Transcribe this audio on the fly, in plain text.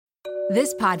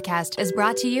This podcast is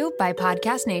brought to you by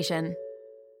Podcast Nation.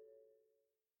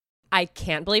 I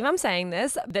can't believe I'm saying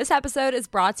this. This episode is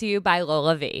brought to you by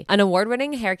Lola V, an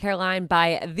award-winning hair care line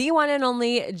by the one and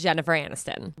only Jennifer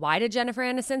Aniston. Why did Jennifer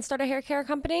Aniston start a hair care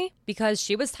company? Because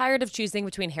she was tired of choosing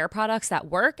between hair products that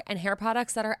work and hair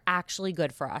products that are actually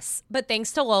good for us. But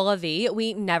thanks to Lola V,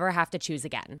 we never have to choose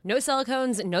again. No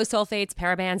silicones, no sulfates,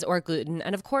 parabens, or gluten,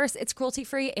 and of course, it's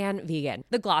cruelty-free and vegan.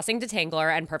 The Glossing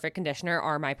Detangler and Perfect Conditioner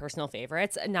are my personal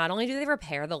favorites. Not only do they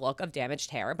repair the look of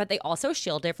damaged hair, but they also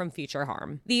shield it from future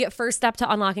harm. The first step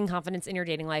to unlocking confidence in your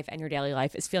dating life and your daily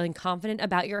life is feeling confident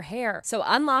about your hair. So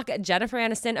unlock Jennifer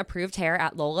Aniston approved hair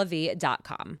at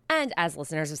lolav.com. And as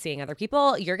listeners of Seeing Other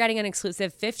People, you're getting an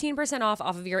exclusive 15% off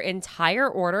of your entire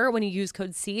order when you use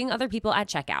code Seeing Other People at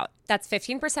checkout. That's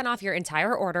 15% off your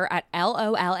entire order at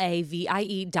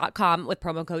LOLAVIE.com with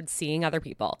promo code Seeing Other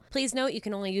People. Please note you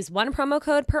can only use one promo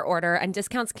code per order and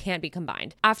discounts can't be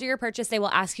combined. After your purchase, they will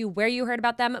ask you where you heard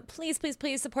about them. Please, please,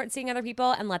 please support Seeing Other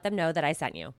People and let them know that I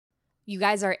sent you. You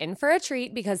guys are in for a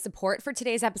treat because support for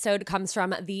today's episode comes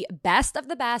from the best of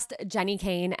the best, Jenni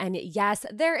Kayne. And yes,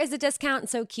 there is a discount,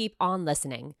 so keep on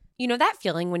listening. You know that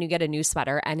feeling when you get a new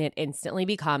sweater and it instantly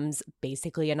becomes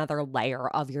basically another layer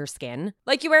of your skin?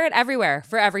 Like you wear it everywhere,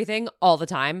 for everything, all the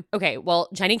time. Okay, well,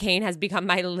 Jenni Kayne has become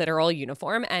my literal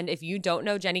uniform. And if you don't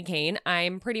know Jenni Kayne,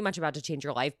 I'm pretty much about to change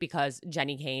your life because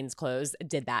Jenni Kayne's clothes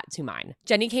did that to mine.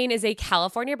 Jenni Kayne is a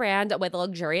California brand with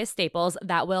luxurious staples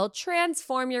that will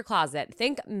transform your closet.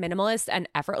 Think minimalist and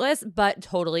effortless, but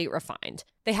totally refined.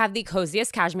 They have the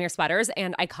coziest cashmere sweaters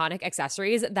and iconic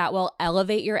accessories that will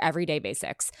elevate your everyday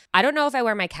basics. I don't know if I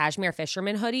wear my cashmere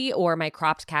fisherman hoodie or my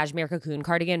cropped cashmere cocoon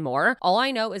cardigan more. All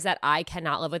I know is that I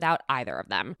cannot live without either of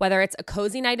them. Whether it's a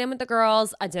cozy night in with the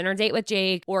girls, a dinner date with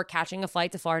Jake, or catching a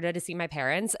flight to Florida to see my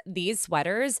parents, these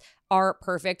sweaters are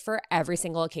perfect for every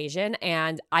single occasion,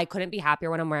 and I couldn't be happier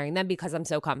when I'm wearing them because I'm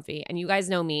so comfy. And you guys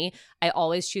know me, I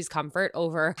always choose comfort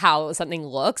over how something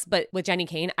looks, but with Jenni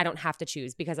Kayne, I don't have to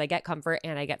choose because I get comfort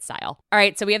and I get style. All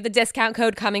right, so we have the discount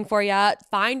code coming for you.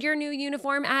 Find your new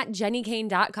uniform at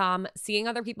jennikayne.com. Seeing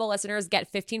Other People listeners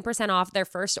get 15% off their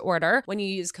first order when you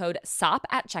use code SOP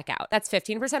at checkout. That's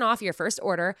 15% off your first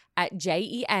order at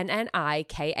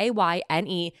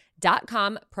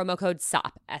jennikayne.com, promo code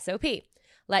SOP, S-O-P.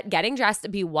 Let getting dressed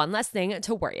be one less thing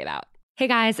to worry about. Hey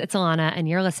guys, it's Alana, and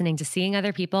you're listening to Seeing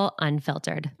Other People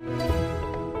Unfiltered.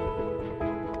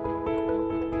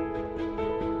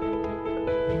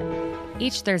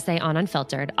 Each Thursday on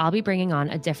Unfiltered, I'll be bringing on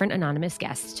a different anonymous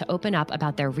guest to open up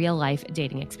about their real-life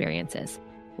dating experiences.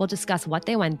 We'll discuss what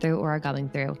they went through or are going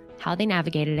through, how they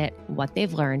navigated it, what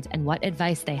they've learned, and what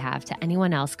advice they have to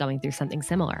anyone else going through something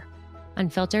similar.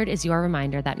 Unfiltered is your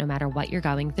reminder that no matter what you're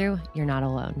going through, you're not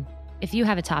alone. If you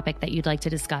have a topic that you'd like to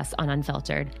discuss on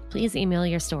Unfiltered, please email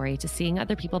your story to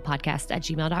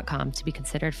seeingotherpeoplepodcast@gmail.com to be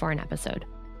considered for an episode.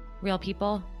 Real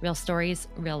people, real stories,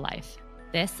 real life.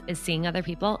 This is Seeing Other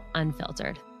People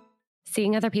Unfiltered.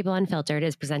 Seeing Other People Unfiltered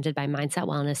is presented by Mindset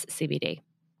Wellness CBD.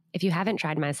 If you haven't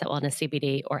tried Mindset Wellness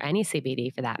CBD, or any CBD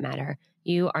for that matter,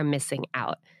 you are missing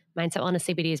out. Mindset Wellness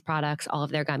CBD's products, all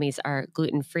of their gummies are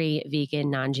gluten-free,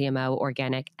 vegan, non-GMO,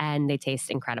 organic, and they taste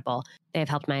incredible. They've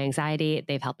helped my anxiety,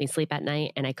 they've helped me sleep at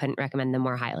night, and I couldn't recommend them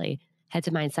more highly. Head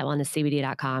to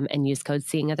mindsetwellnesscbd.com and use code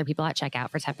Seeing Other People at checkout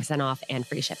for 10% off and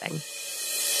free shipping.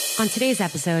 On today's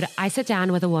episode, I sit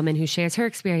down with a woman who shares her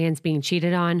experience being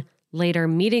cheated on, later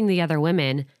meeting the other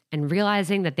women, and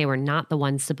realizing that they were not the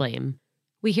ones to blame.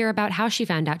 We hear about how she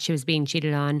found out she was being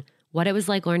cheated on, what it was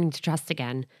like learning to trust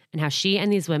again, and how she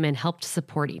and these women helped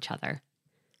support each other.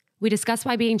 We discuss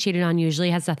why being cheated on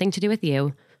usually has nothing to do with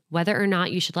you, whether or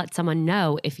not you should let someone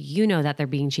know if you know that they're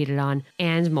being cheated on,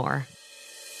 and more.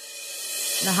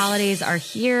 The holidays are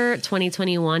here.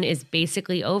 2021 is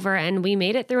basically over, and we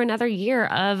made it through another year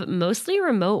of mostly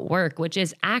remote work, which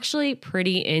is actually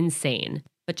pretty insane.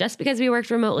 But just because we worked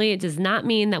remotely, it does not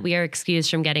mean that we are excused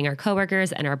from getting our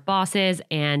coworkers and our bosses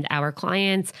and our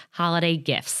clients holiday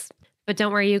gifts. But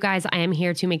don't worry, you guys, I am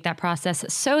here to make that process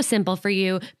so simple for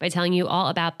you by telling you all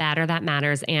about Batter That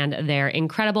Matters and their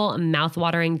incredible,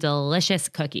 mouthwatering, delicious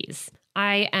cookies.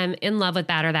 I am in love with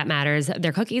Batter That Matters,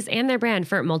 their cookies and their brand,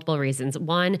 for multiple reasons.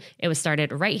 One, it was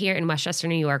started right here in Westchester,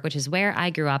 New York, which is where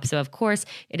I grew up. So of course,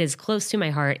 it is close to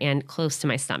my heart and close to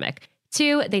my stomach.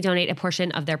 Two, they donate a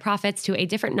portion of their profits to a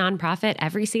different nonprofit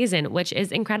every season, which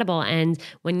is incredible. And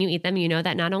when you eat them, you know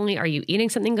that not only are you eating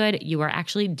something good, you are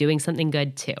actually doing something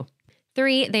good too.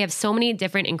 Three, they have so many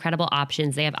different incredible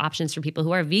options. They have options for people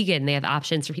who are vegan. They have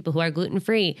options for people who are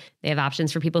gluten-free. They have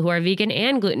options for people who are vegan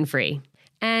and gluten-free.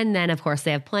 And then, of course,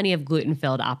 they have plenty of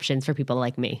gluten-filled options for people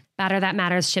like me. Batter That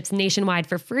Matters ships nationwide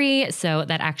for free, so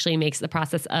that actually makes the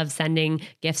process of sending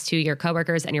gifts to your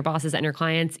coworkers and your bosses and your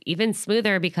clients even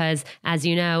smoother because, as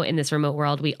you know, in this remote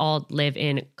world, we all live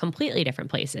in completely different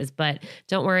places. But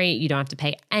don't worry, you don't have to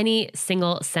pay any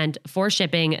single cent for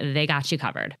shipping. They got you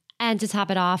covered. And to top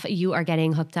it off, you are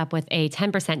getting hooked up with a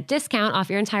 10% discount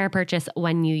off your entire purchase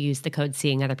when you use the code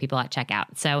Seeing Other People at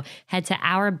checkout. So head to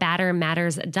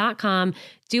OurBatterMatters.com.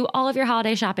 Do all of your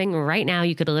holiday shopping right now.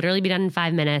 You could literally be done in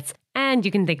 5 minutes. And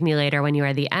you can thank me later when you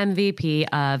are the MVP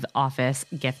of office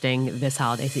gifting this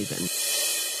holiday season.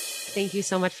 Thank you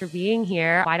so much for being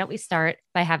here. Why don't we start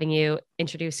by having you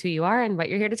introduce who you are and what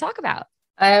you're here to talk about?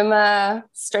 I'm a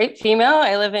straight female.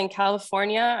 I live in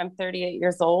California. I'm 38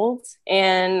 years old,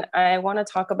 and I want to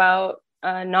talk about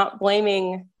not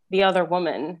blaming the other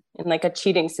woman in like a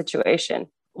cheating situation.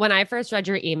 When I first read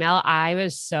your email, I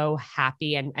was so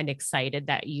happy and excited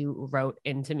that you wrote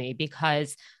into me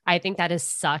because I think that is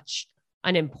such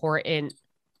an important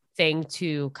thing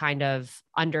to kind of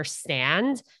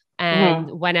understand.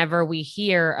 And whenever we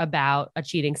hear about a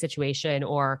cheating situation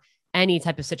or any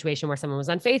type of situation where someone was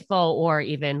unfaithful or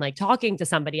even like talking to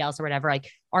somebody else or whatever,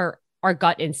 like our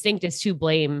gut instinct is to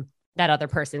blame that other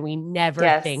person. We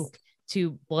never think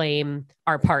to blame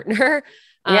our partner.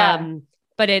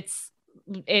 But it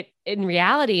in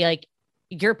reality, like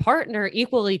your partner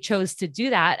equally chose to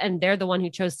do that. And they're the one who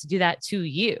chose to do that to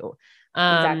you.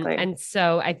 Exactly. And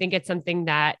so I think it's something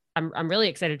that I'm really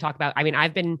excited to talk about. I mean,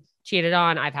 I've been cheated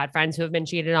on. I've had friends who have been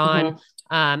cheated on.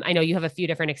 I know you have a few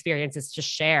different experiences to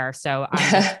share. So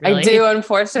I do,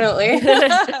 unfortunately.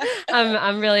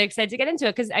 I'm really excited to get into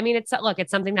it. Cause I mean, it's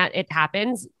something that it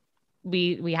happens.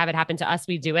 We have it happen to us.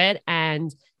 We do it.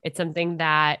 And it's something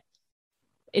that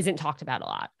isn't talked about a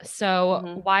lot.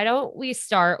 So why don't we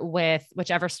start with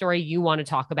whichever story you want to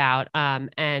talk about,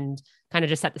 and kind of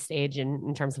just set the stage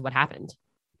in terms of what happened.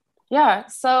 Yeah.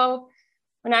 So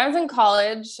when I was in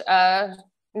college,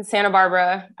 in Santa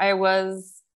Barbara, I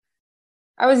was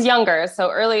younger. So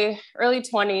early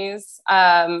 20s.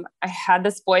 I had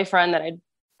this boyfriend that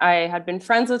I had been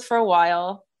friends with for a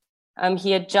while.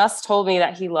 He had just told me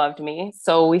that he loved me.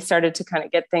 So we started to kind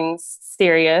of get things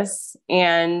serious.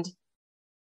 And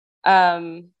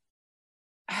I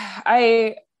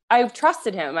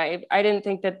trusted him. I didn't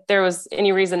think that there was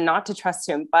any reason not to trust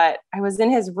him, but I was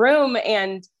in his room,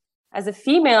 and as a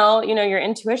female, you know, your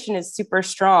intuition is super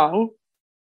strong.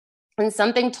 And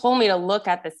something told me to look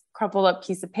at this crumpled up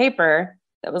piece of paper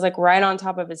that was like right on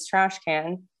top of his trash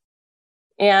can.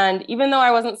 And even though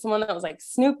I wasn't someone that was like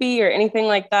snoopy or anything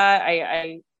like that,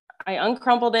 I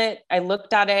uncrumpled it. I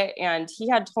looked at it, and he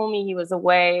had told me he was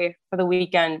away for the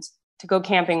weekend to go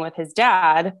camping with his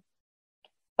dad.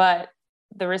 But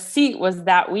the receipt was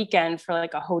that weekend for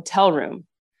like a hotel room.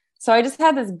 So I just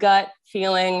had this gut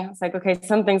feeling. It's like, okay,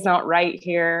 something's not right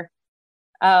here.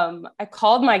 I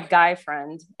called my guy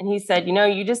friend, and he said, you know,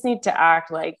 you just need to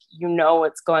act like you know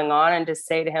what's going on and just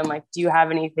say to him, like, do you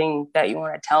have anything that you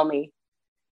want to tell me?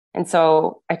 And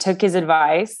so I took his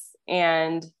advice,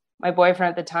 and my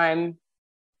boyfriend at the time,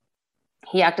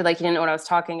 he acted like he didn't know what I was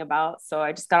talking about. So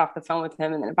I just got off the phone with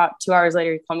him. And then about 2 hours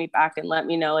later, he called me back and let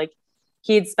me know, like,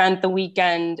 he'd spent the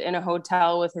weekend in a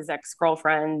hotel with his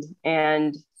ex-girlfriend,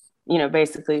 and, you know,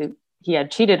 basically he had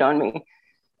cheated on me.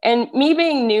 And me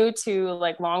being new to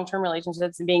like long-term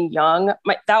relationships and being young,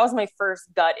 that was my first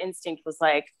gut instinct, was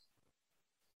like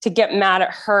to get mad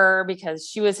at her because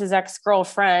she was his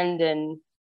ex-girlfriend. And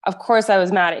of course I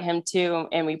was mad at him too.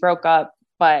 And we broke up,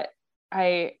 but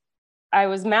I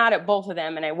was mad at both of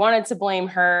them, and I wanted to blame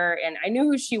her, and I knew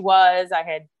who she was. I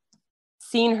had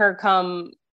seen her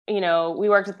come, you know, we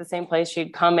worked at the same place.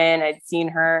 She'd come in, I'd seen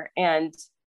her, and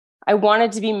I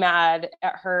wanted to be mad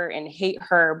at her and hate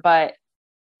her. But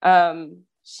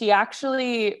she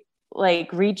actually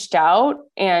like reached out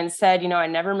and said, you know, I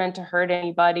never meant to hurt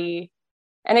anybody.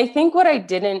 And I think what I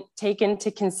didn't take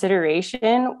into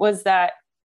consideration was that,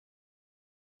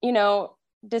 you know,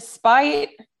 despite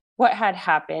what had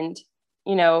happened,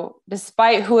 you know,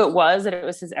 despite who it was, that it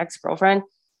was his ex-girlfriend,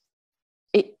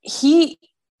 he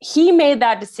made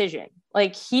that decision.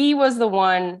 Like, he was the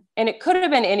one, and it could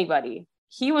have been anybody.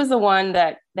 He was the one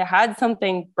that had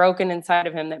something broken inside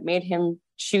of him that made him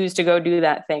choose to go do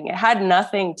that thing. It had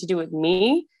nothing to do with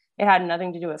me. It had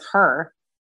nothing to do with her.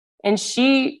 And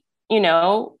she, you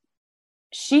know,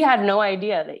 she had no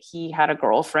idea that he had a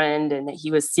girlfriend and that he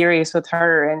was serious with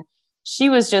her. And she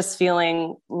was just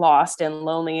feeling lost and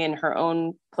lonely in her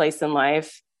own place in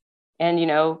life, and, you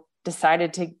know,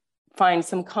 decided to find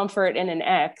some comfort in an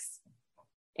ex.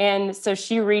 And so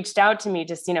she reached out to me,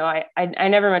 just, you know, I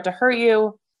never meant to hurt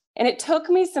you. And it took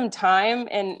me some time,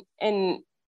 and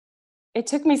it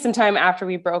took me some time after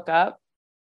we broke up.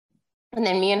 And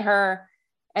then me and her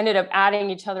ended up adding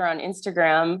each other on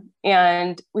Instagram,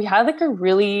 and we had like a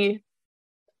really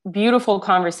beautiful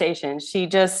conversation. She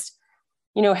just,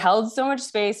 held so much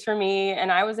space for me,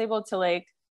 and I was able to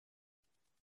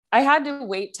I had to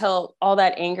wait till all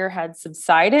that anger had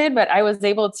subsided, but I was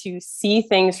able to see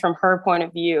things from her point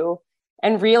of view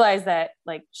and realize that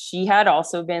she had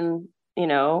also been,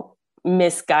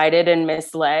 misguided and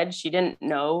misled. She didn't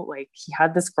know, he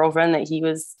had this girlfriend that he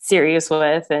was serious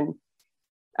with. And,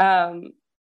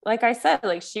 like I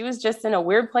said, she was just in a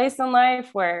weird place in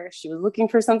life where she was looking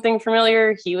for something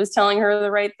familiar. He was telling her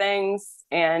the right things,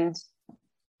 and,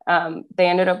 they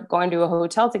ended up going to a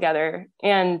hotel together.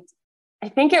 And I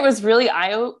think it was really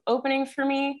eye-opening for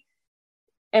me.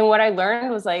 And what I learned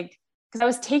was because I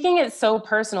was taking it so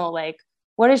personal,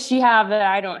 what does she have that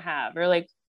I don't have? Or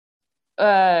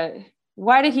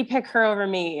why did he pick her over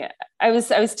me? I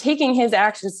was taking his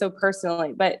actions so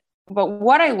personally, but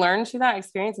what I learned through that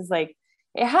experience is it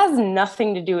has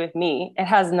nothing to do with me. It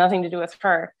has nothing to do with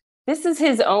her. This is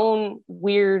his own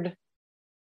weird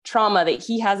trauma that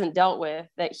he hasn't dealt with,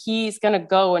 that he's going to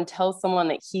go and tell someone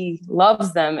that he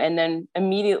loves them and then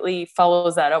immediately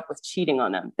follows that up with cheating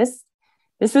on them. This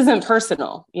isn't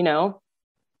personal,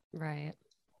 Right.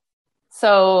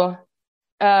 So,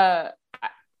 I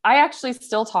actually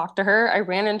still talk to her. I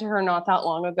ran into her not that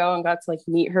long ago and got to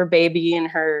meet her baby and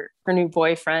her new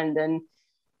boyfriend. And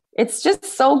it's just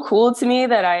so cool to me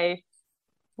that I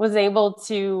was able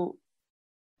to,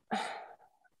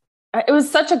 it was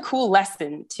such a cool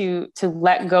lesson to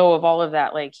let go of all of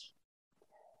that,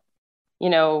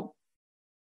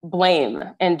 blame,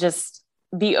 and just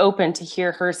be open to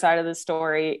hear her side of the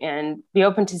story and be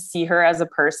open to see her as a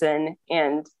person.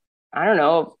 And I don't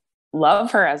know,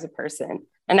 love her as a person.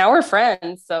 And now we're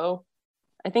friends. So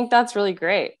I think that's really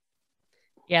great.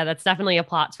 Yeah, that's definitely a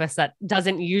plot twist that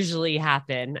doesn't usually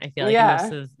happen. I feel like in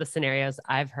most of the scenarios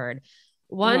I've heard.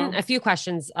 A few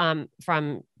questions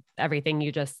from everything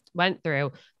you just went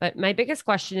through. But my biggest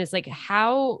question is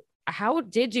how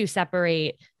did you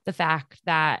separate the fact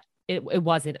that it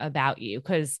wasn't about you?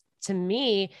 Because to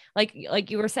me, like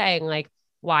you were saying,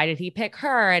 why did he pick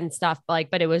her and stuff?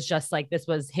 But it was just this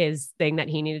was his thing that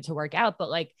he needed to work out. But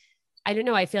I don't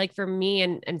know. I feel like for me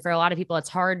and for a lot of people, it's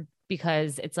hard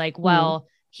because it's well,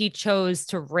 he chose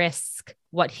to risk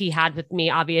what he had with me.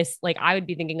 Obvious. I would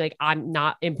be thinking I'm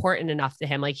not important enough to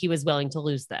him. He was willing to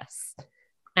lose this.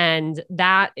 And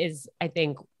that is, I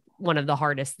think, one of the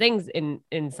hardest things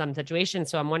in some situations.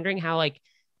 So I'm wondering how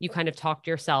you kind of talked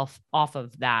yourself off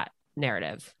of that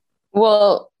narrative.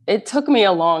 Well, it took me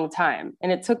a long time,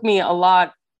 and it took me a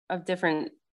lot of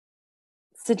different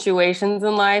situations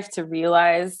in life to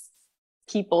realize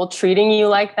people treating you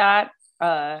like that,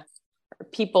 or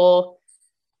people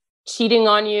cheating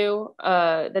on you,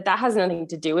 that has nothing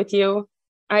to do with you.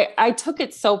 I took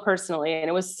it so personally, and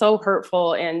it was so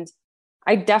hurtful, and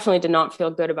I definitely did not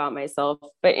feel good about myself.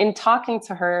 But in talking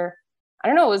to her, I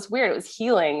don't know, it was weird. It was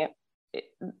healing.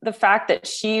 The fact that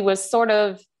she was sort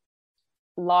of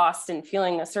lost and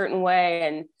feeling a certain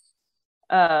way,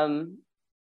 and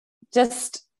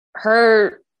just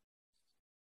her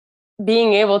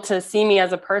being able to see me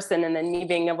as a person, and then me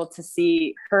being able to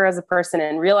see her as a person,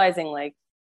 and realizing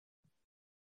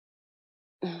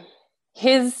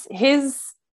his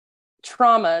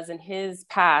traumas and his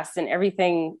past and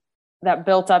everything that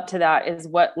built up to that is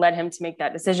what led him to make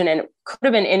that decision. And it could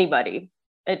have been anybody.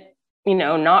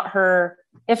 Not her.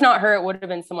 If not her, it would have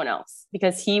been someone else,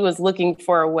 because he was looking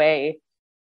for a way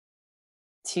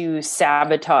to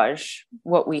sabotage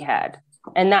what we had.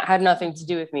 And that had nothing to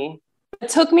do with me. It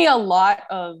took me a lot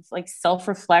of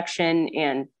self-reflection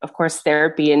and, of course,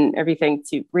 therapy and everything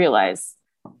to realize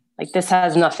this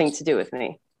has nothing to do with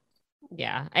me.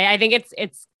 Yeah. I think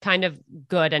it's kind of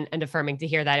good and affirming to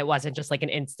hear that it wasn't just an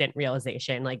instant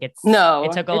realization. It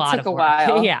took a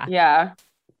while. Yeah. Yeah.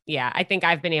 Yeah. I think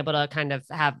I've been able to kind of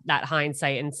have that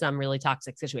hindsight in some really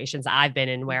toxic situations I've been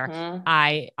in where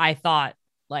I thought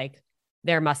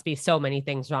there must be so many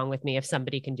things wrong with me if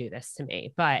somebody can do this to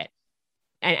me. But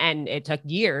and it took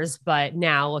years, but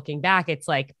now looking back, it's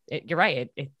you're right.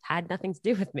 It had nothing to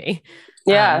do with me.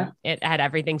 Yeah. It had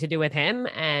everything to do with him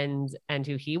and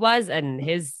who he was and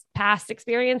his past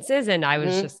experiences. And I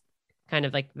was just kind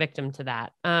of victim to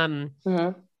that.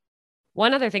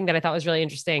 One other thing that I thought was really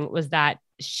interesting was that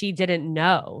she didn't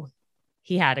know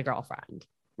he had a girlfriend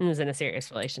and was in a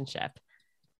serious relationship.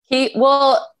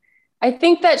 I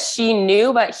think that she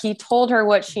knew, but he told her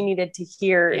what she needed to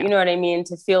hear, you know what I mean?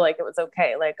 To feel it was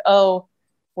okay. Oh,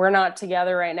 we're not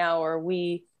together right now, or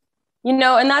we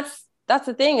And that's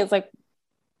the thing, is like,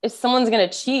 if someone's going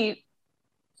to cheat,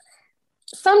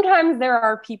 sometimes there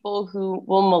are people who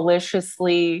will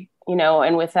maliciously,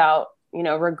 and without,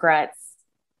 regrets,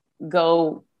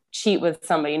 go cheat with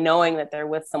somebody knowing that they're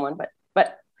with someone.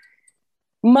 But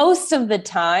most of the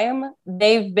time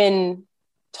they've been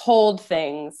told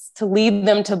things to lead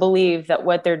them to believe that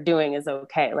what they're doing is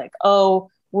okay. Like, oh,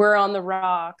 we're on the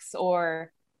rocks,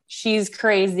 or she's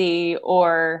crazy,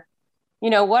 or,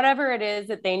 whatever it is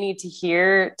that they need to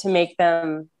hear to make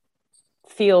them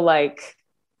feel like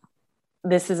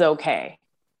this is okay.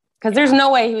 Because there's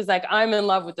no way he was like, I'm in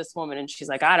love with this woman, and she's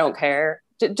like, I don't care.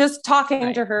 Just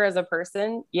talking to her as a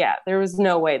person. Yeah, there was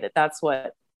no way that that's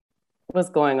what was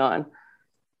going on.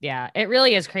 Yeah, it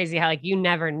really is crazy how like you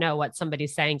never know what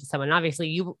somebody's saying to someone. Obviously,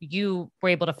 you were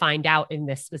able to find out in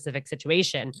this specific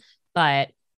situation, but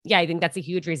yeah, I think that's a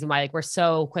huge reason why like we're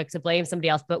so quick to blame somebody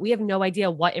else, but we have no idea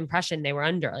what impression they were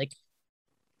under.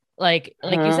 Like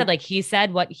you said, like he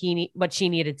said what she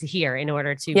needed to hear in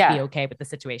order to be okay with the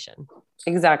situation.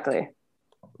 Exactly.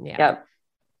 Yeah. Yep.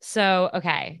 So,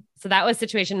 okay. So that was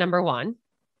situation number 1.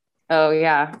 Oh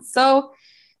yeah. So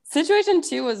situation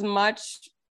 2 was much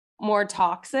more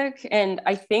toxic. And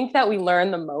I think that we learn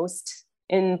the most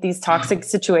in these toxic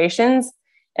situations.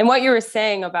 And what you were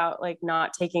saying about like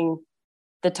not taking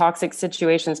the toxic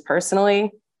situations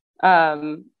personally.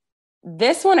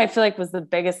 This one I feel like was the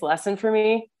biggest lesson for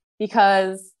me,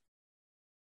 because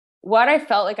what I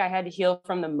felt like I had to heal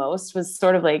from the most was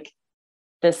sort of like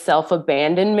the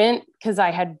self-abandonment, because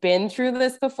I had been through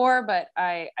this before, but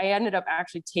I ended up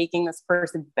actually taking this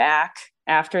person back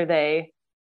after they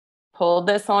pulled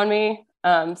this on me.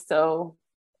 So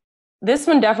this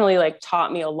one definitely like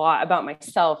taught me a lot about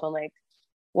myself and like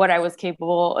what I was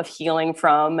capable of healing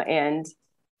from. And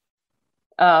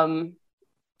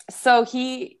so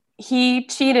he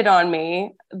cheated on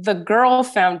me. The girl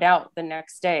found out the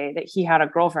next day that he had a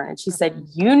girlfriend, and she said,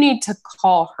 you need to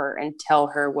call her and tell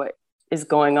her what is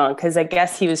going on. Cause I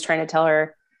guess he was trying to tell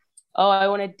her, oh, I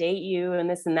want to date you and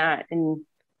this and that. And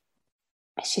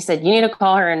she said, you need to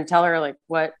call her and tell her like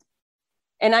what.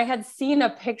 And I had seen a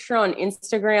picture on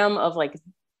Instagram of like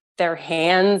their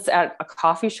hands at a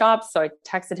coffee shop. So I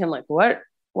texted him like,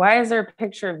 why is there a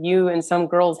picture of you and some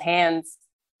girl's hands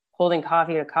holding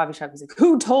coffee at a coffee shop? He's like,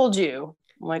 who told you?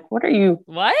 I'm like, what?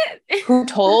 Who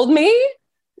told me?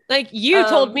 Like you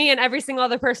told me and every single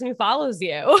other person who follows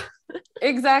you.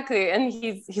 Exactly. And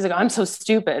he's like, I'm so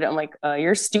stupid. I'm like,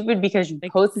 you're stupid because you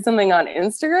posted something on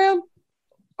Instagram?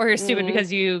 Or you're stupid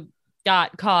because you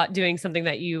got caught doing something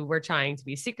that you were trying to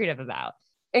be secretive about.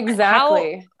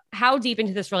 Exactly. How deep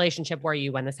into this relationship were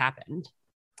you when this happened?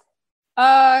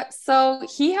 So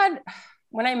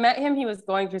when I met him, he was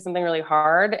going through something really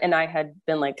hard, and I had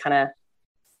been like kind of,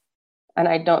 and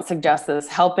I don't suggest this,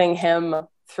 helping him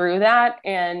through that.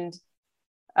 And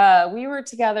we were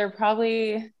together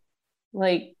probably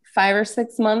like 5 or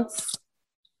 6 months.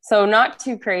 So not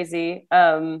too crazy.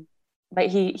 But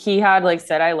he had like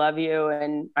said, I love you.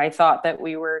 And I thought that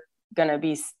we were going to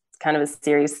be kind of a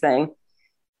serious thing.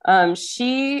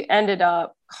 She ended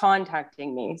up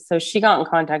contacting me. So she got in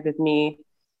contact with me,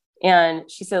 and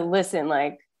she said, listen,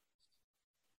 like,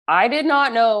 I did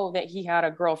not know that he had a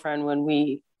girlfriend when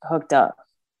we hooked up.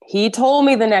 He told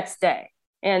me the next day.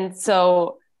 And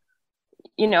so,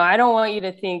 I don't want you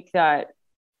to think that.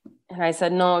 And I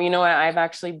said, no, I've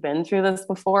actually been through this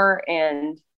before,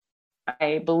 and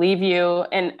I believe you.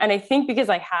 And I think because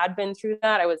I had been through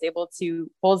that, I was able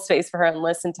to hold space for her and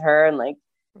listen to her and like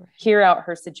hear out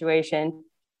her situation.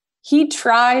 He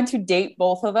tried to date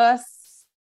both of us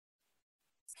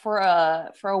for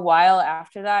a while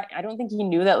after that. I don't think he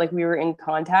knew that like we were in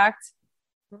contact.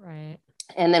 Right.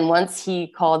 And then once he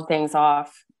called things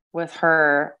off with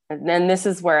her, and then this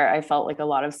is where I felt like a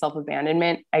lot of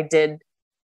self-abandonment. I did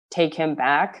take him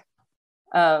back.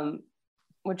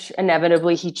 Which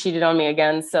inevitably he cheated on me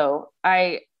again. So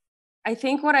I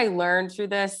think what I learned through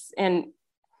this, and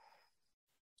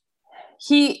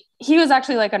he was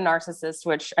actually like a narcissist,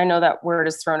 which I know that word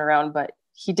is thrown around, but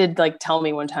he did like tell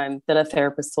me one time that a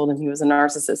therapist told him he was a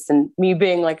narcissist, and me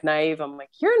being like naive, I'm like,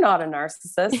 you're not a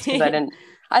narcissist. Because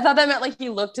I thought that meant like he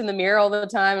looked in the mirror all the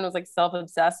time and was like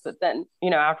self-obsessed. But then,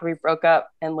 after we broke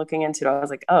up and looking into it, I was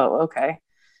like, oh, okay.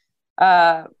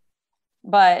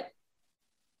 But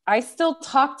I still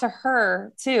talk to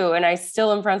her too. And I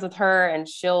still am friends with her, and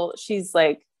she's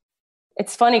like,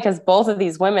 it's funny because both of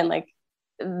these women, like,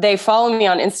 they follow me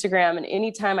on Instagram, and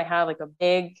anytime I have like a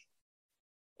big,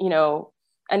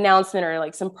 announcement or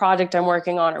like some project I'm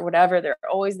working on or whatever, they're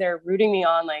always there rooting me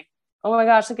on, like, oh my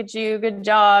gosh, look at you, good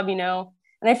job, And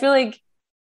I feel like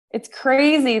it's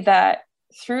crazy that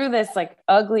through this like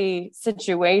ugly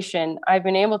situation, I've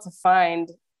been able to find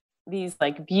these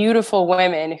like beautiful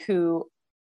women who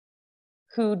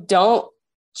don't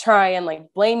try and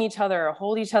like blame each other or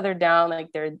hold each other down. Like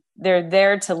they're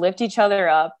there to lift each other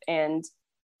up and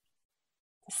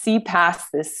see past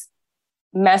this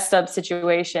messed up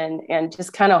situation and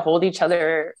just kind of hold each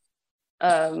other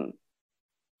in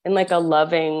like a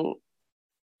loving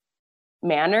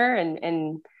manner.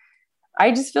 And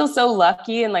I just feel so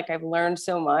lucky, and like I've learned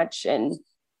so much. And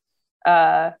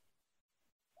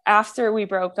after we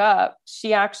broke up,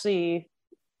 she actually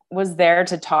was there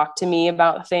to talk to me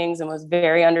about things and was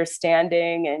very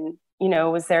understanding, and, you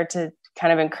know, was there to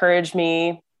kind of encourage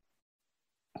me,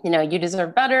 you know, you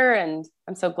deserve better. And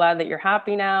I'm so glad that you're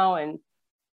happy now. And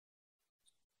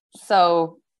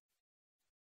so,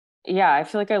 yeah, I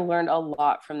feel like I learned a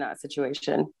lot from that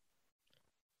situation.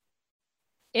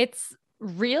 It's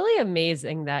really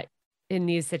amazing that in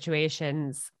these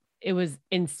situations, it was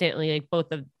instantly like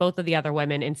both of the other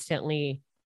women instantly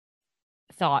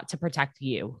thought to protect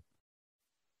you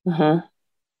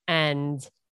and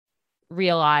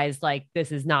realized like,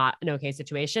 this is not an okay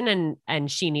situation.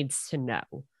 And she needs to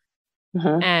know.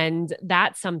 And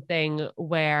that's something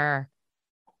where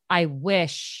I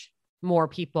wish more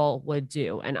people would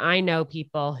do. And I know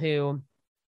people who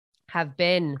have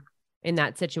been in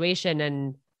that situation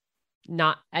and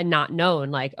not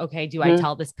known, like, okay, do I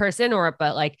tell this person,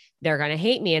 but like, they're going to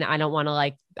hate me and I don't want to,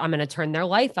 like, I'm going to turn their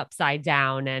life upside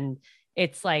down. And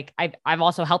it's like, I've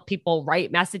also helped people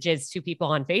write messages to people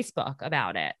on Facebook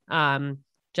about it.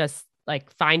 Just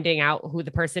like finding out who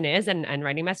the person is and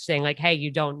writing a message saying like, hey,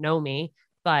 you don't know me,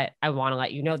 but I want to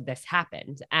let you know this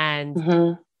happened.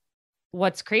 And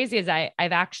what's crazy is I've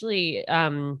actually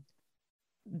I've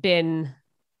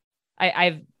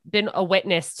been a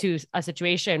witness to a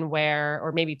situation where,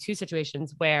 or maybe two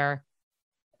situations where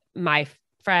my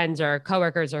friends or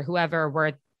coworkers or whoever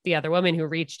were the other woman who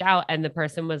reached out and the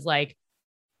person was like,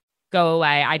 go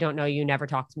away. I don't know you. Never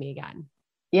talk to me again.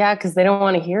 Yeah. Cause they don't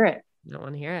want to hear it. I don't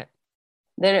want to hear it.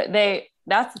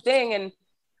 That's the thing. And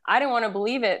I didn't want to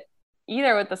believe it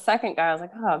either with the second guy. I was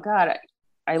like, oh God,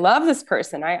 I love this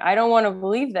person. I don't want to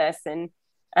believe this. And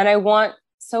I want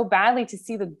so badly to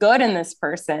see the good in this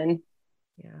person.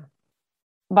 Yeah.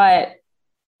 But,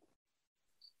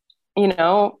 you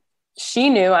know, she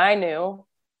knew, I knew.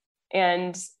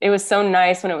 And it was so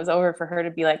nice when it was over for her to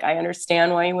be like, I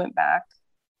understand why you went back.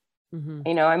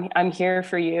 You know, I'm here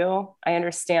for you. I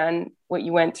understand what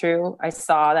you went through. I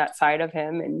saw that side of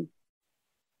him, and,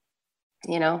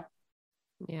 you know,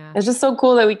 yeah, it's just so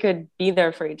cool that we could be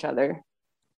there for each other.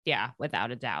 Yeah,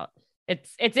 without a doubt.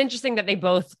 It's interesting that they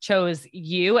both chose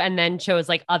you and then chose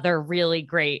like other really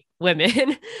great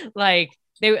women. Like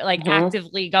they were like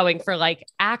actively going for like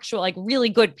actual, like really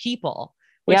good people,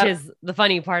 which is the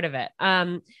funny part of it.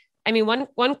 I mean,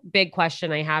 one big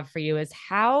question I have for you is,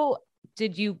 how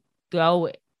did you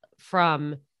go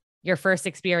from your first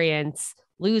experience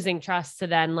losing trust to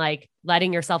then like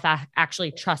letting yourself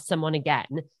actually trust someone again,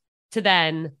 to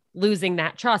then losing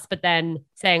that trust, but then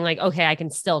saying like, okay, I can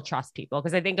still trust people?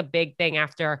 Because I think a big thing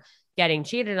after getting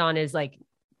cheated on is like,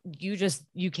 you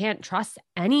can't trust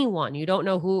anyone. You don't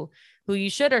know who you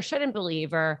should or shouldn't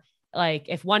believe, or like,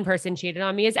 if one person cheated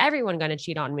on me, is everyone going to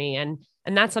cheat on me? And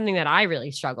that's something that I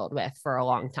really struggled with for a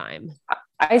long time.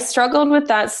 I struggled with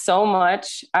that so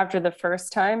much after the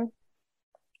first time.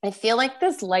 I feel like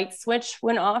this light switch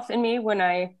went off in me when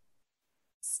I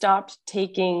stopped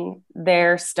taking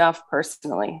their stuff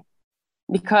personally.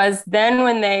 Because then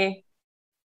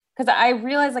because I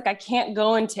realized like I can't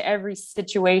go into every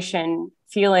situation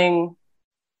feeling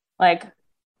like,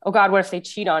 oh God, what if they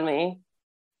cheat on me?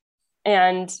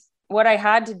 And what I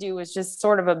had to do was just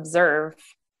sort of observe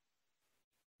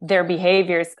their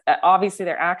behaviors, obviously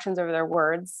their actions over their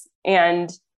words.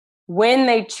 And when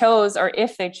they chose, or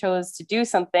if they chose to do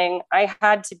something, I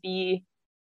had to be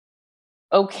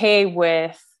okay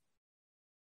with,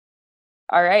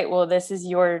 all right, well, this is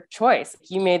your choice.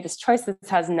 You made this choice. This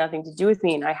has nothing to do with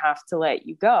me, and I have to let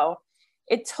you go.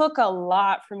 It took a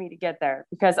lot for me to get there,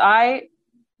 because I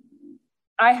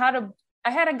had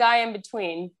a guy in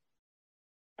between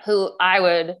who I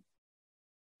would,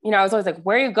 you know, I was always like,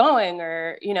 where are you going?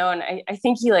 Or, you know, and I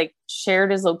think he like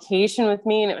shared his location with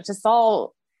me, and it was just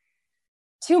all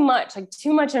too much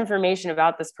information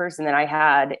about this person that I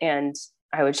had. And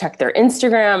I would check their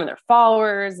Instagram and their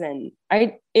followers, and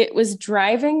it was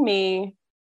driving me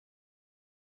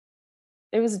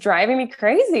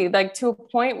crazy, like to a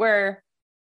point where,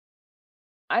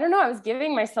 I don't know, I was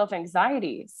giving myself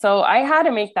anxiety. So I had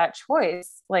to make that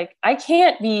choice. Like, I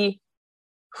can't be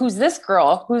who's this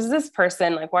girl? Who's this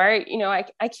person? Like, why are,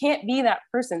 I can't be that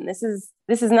person. This is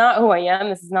not who I am.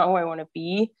 This is not who I want to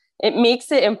be. It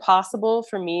makes it impossible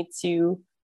for me to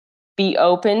be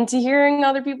open to hearing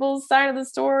other people's side of the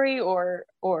story or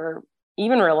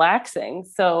even relaxing.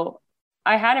 So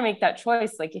I had to make that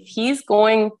choice. Like, if he's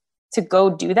going to go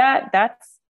do that,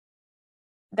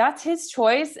 that's his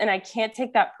choice. And I can't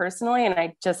take that personally. And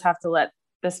I just have to let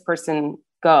this person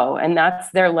go. And that's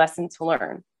their lesson to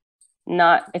learn.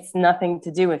 It's nothing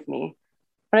to do with me,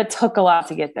 but it took a lot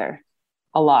to get there.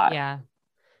 A lot. Yeah.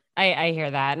 I hear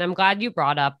that. And I'm glad you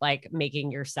brought up like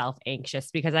making yourself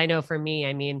anxious, because I know for me,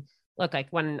 I mean, look, like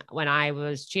when I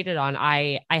was cheated on,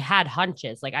 I had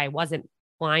hunches. Like I wasn't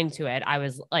blind to it. I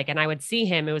was like, and I would see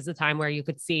him. It was the time where you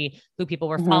could see who people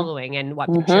were following and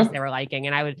what pictures they were liking.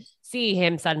 And I would see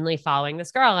him suddenly following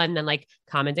this girl and then like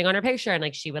commenting on her picture, and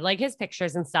like she would like his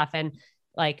pictures and stuff. And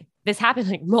like this happened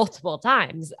like multiple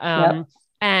times.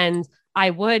 And I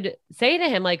would say to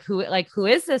him, like, who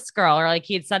is this girl? Or like,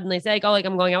 he'd suddenly say like, oh, like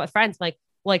I'm going out with friends. I'm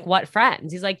like, what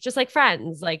friends? He's like, just like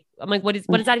friends. Like, I'm like, what does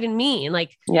that even mean?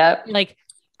 Like, like,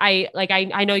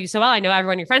 I know you so well. I know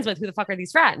everyone you're friends with. Who the fuck are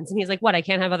these friends? And he's like, what? I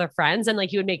can't have other friends. And like,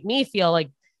 he would make me feel like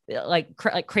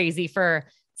crazy for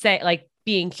like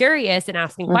being curious and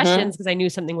asking questions, because I knew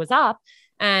something was up.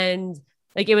 And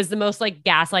like, it was the most like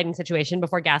gaslighting situation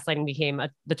before gaslighting became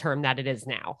the term that it is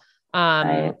now.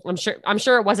 Right. I'm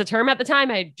sure it was a term at the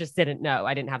time. I just didn't know.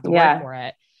 I didn't have the word for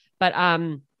it. But,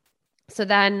 so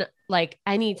then like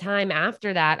any time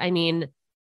after that, I mean,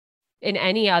 in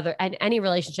any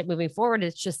relationship moving forward,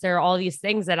 it's just, there are all these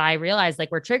things that I realized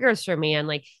like were triggers for me. And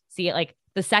like, see it, like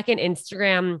the second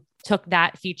Instagram took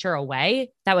that feature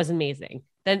away, that was amazing.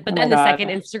 Then the second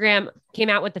Instagram came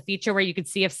out with the feature where you could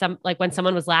see if when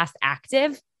someone was last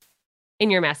active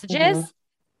in your messages,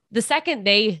 the second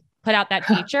they put out that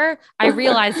feature, I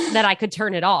realized that I could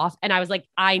turn it off. And I was like,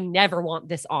 I never want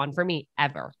this on for me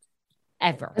ever.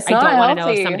 I don't want to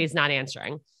know if somebody's not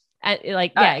answering.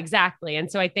 Yeah, exactly. And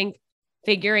so I think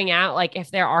figuring out like, if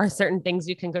there are certain things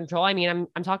you can control. I mean,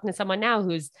 I'm talking to someone now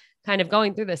who's kind of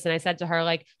going through this. And I said to her,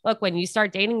 like, look, when you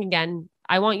start dating again,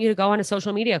 I want you to go on a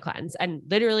social media cleanse and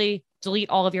literally delete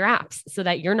all of your apps so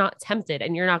that you're not tempted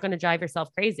and you're not going to drive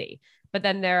yourself crazy. But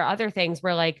then there are other things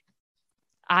where like,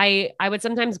 I would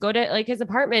sometimes go to like his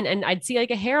apartment and I'd see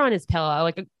like a hair on his pillow,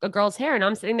 like a girl's hair. And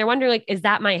I'm sitting there wondering, like, is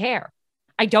that my hair?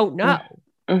 I don't know.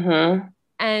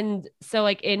 And so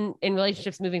like in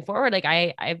relationships moving forward, like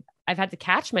I've had to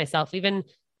catch myself. Even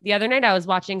the other night I was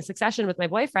watching Succession with my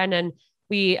boyfriend, and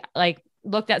we like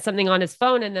looked at something on his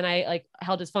phone, and then I like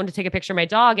held his phone to take a picture of my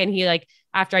dog. And he like,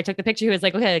 after I took the picture, he was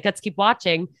like, okay, like, let's keep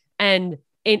watching. And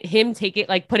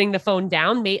putting the phone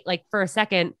down, like for a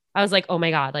second, I was like, oh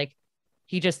my God, like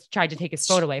he just tried to take his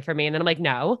phone away from me. And then I'm like,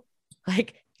 no,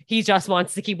 like he just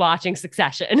wants to keep watching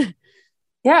Succession.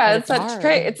 Yeah. It's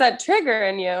that trigger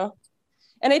in you.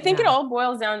 And I think it all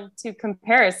boils down to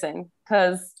comparison,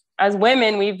 because as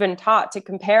women, we've been taught to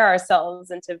compare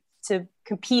ourselves and to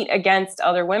compete against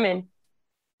other women,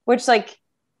 which like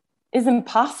is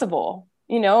impossible.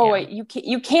 You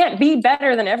can't be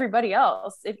better than everybody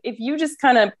else. If you just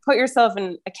kind of put yourself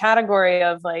in a category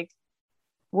of like,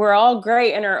 we're all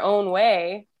great in our own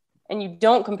way, and you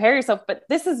don't compare yourself, but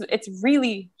it's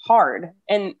really hard.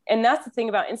 And that's the thing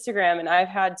about Instagram. And I've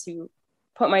had to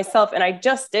put myself, and I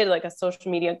just did like a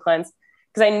social media cleanse,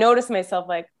 because I noticed myself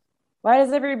like, why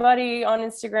does everybody on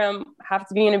Instagram have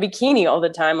to be in a bikini all the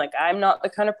time? Like, I'm not the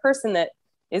kind of person that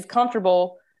is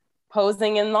comfortable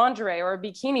posing in lingerie or a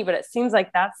bikini, but it seems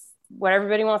like that's what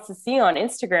everybody wants to see on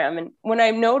Instagram. And when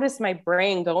I noticed my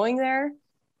brain going there,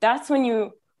 that's when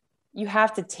you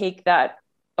have to take that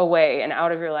away and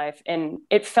out of your life. And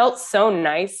it felt so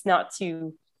nice not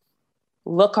to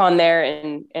look on there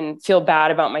and feel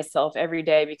bad about myself every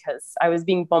day, because I was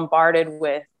being bombarded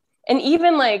with, and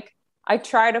even like, I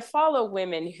try to follow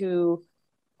women who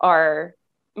are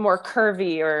more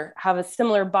curvy or have a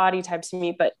similar body type to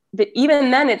me. But even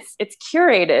then it's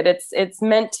curated. It's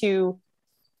meant to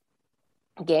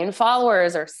gain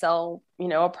followers or sell,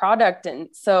 a product. And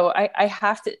so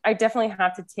I definitely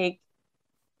have to take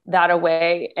that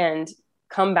away and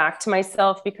come back to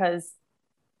myself, because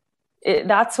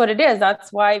that's what it is.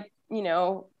 That's why,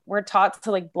 we're taught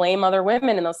to like blame other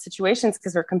women in those situations,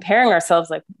 because we're comparing ourselves.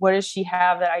 Like, what does she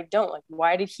have that I don't? Like,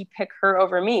 why did he pick her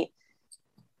over me?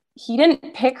 He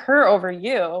didn't pick her over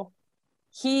you.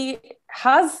 He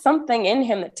has something in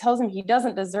him that tells him he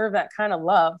doesn't deserve that kind of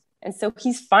love. And so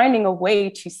he's finding a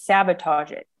way to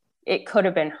sabotage it. It could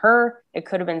have been her. It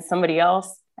could have been somebody else.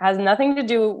 It has nothing to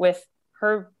do with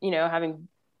her, having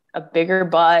a bigger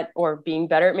butt or being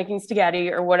better at making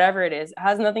spaghetti or whatever it is. It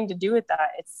has nothing to do with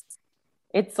that.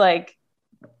 It's like,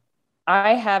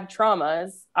 I have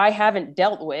traumas I haven't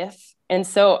dealt with. And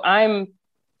so I'm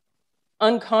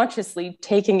unconsciously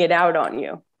taking it out on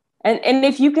you. And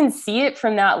if you can see it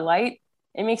from that light,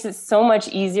 it makes it so much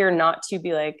easier not to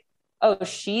be like, oh,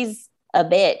 she's a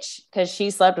bitch because she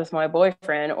slept with my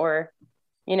boyfriend, or,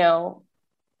 you know,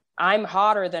 I'm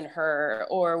hotter than her,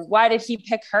 or why did he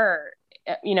pick her?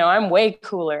 You know, I'm way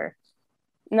cooler.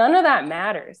 None of that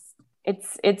matters.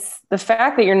 It's the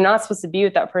fact that you're not supposed to be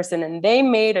with that person and they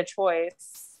made a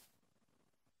choice,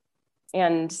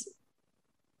 and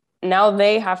now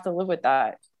they have to live with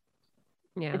that.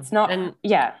 Yeah. It's not,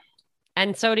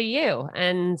 And so do you.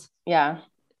 And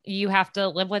you have to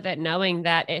live with it, knowing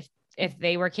that if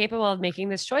they were capable of making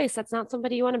this choice, that's not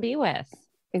somebody you want to be with.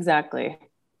 Exactly.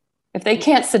 If they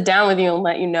can't sit down with you and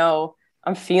let you know,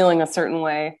 I'm feeling a certain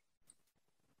way,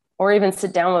 or even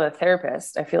sit down with a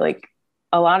therapist, I feel like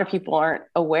a lot of people aren't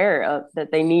aware of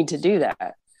that they need to do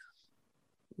that.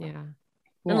 Yeah.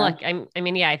 And look,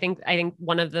 I think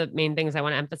one of the main things I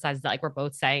want to emphasize is that, like, we're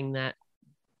both saying that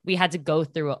we had to go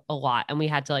through a lot and we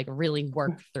had to, like, really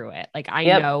work through it. Like, I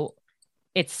know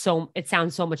it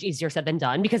sounds so much easier said than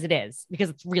done, because it's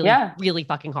really, really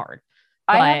fucking hard.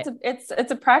 But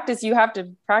it's a practice. You have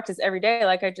to practice every day.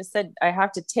 Like I just said, I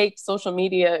have to take social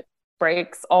media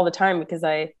breaks all the time because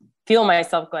I feel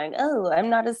myself going, oh, I'm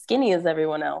not as skinny as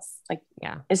everyone else. Like,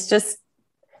 it's just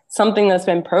something that's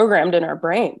been programmed in our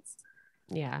brains.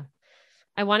 Yeah.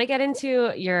 I want to get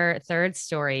into your third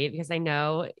story because I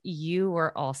know you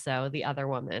were also the other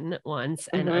woman once,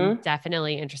 and I'm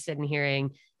definitely interested in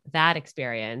hearing that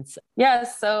experience. Yeah.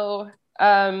 So,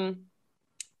 I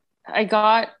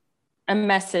got a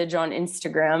message on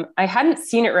Instagram. I hadn't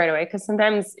seen it right away because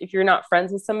sometimes if you're not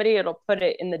friends with somebody, it'll put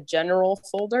it in the general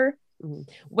folder.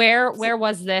 Where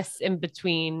was this in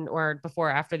between or before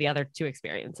or after the other two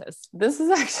experiences? This is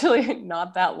actually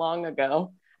not that long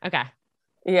ago. Okay.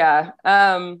 Yeah.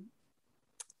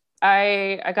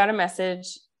 I got a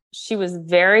message. She was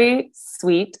very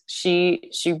sweet. She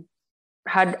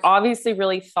had obviously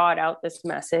really thought out this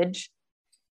message.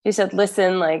 She said,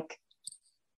 listen, like,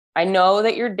 I know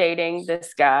that you're dating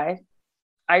this guy.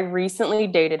 I recently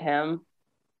dated him.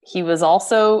 He was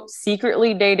also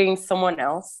secretly dating someone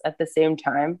else at the same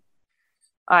time.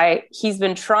 He's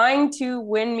been trying to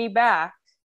win me back,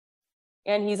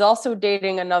 and he's also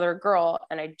dating another girl.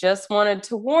 And I just wanted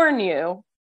to warn you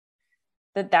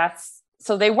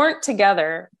so they weren't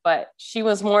together, but she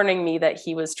was warning me that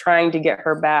he was trying to get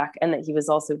her back and that he was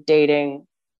also dating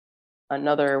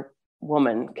another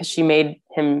woman, because she made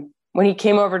him, when he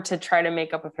came over to try to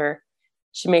make up with her,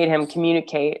 she made him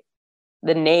communicate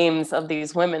the names of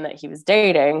these women that he was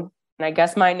dating. And I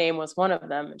guess my name was one of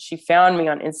them. And she found me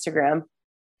on Instagram.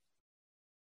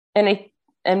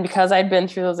 And because I'd been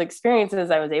through those experiences,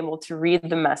 I was able to read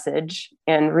the message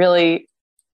and really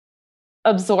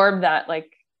absorb that,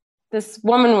 like, this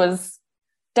woman was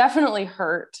definitely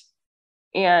hurt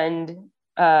and,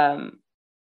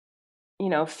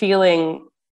 feeling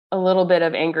a little bit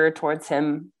of anger towards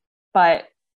him, but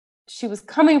she was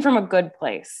coming from a good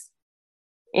place.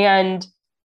 And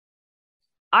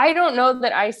I don't know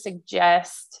that I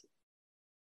suggest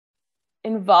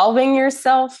involving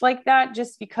yourself like that,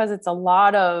 just because it's a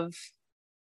lot of,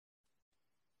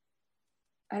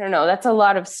 I don't know, that's a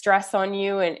lot of stress on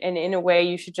you. And in a way,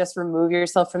 you should just remove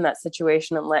yourself from that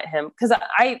situation and let him. Because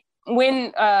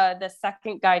when the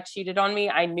second guy cheated on me,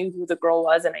 I knew who the girl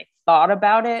was and I thought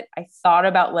about it. I thought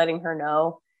about letting her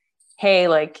know, hey,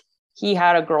 like, he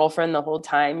had a girlfriend the whole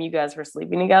time you guys were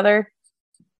sleeping together.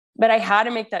 But I had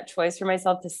to make that choice for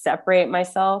myself to separate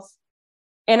myself.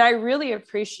 And I really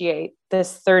appreciate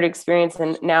this third experience.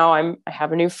 And now I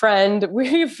have a new friend.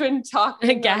 We've been talking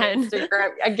again.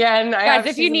 Again. Guys,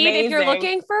 if you're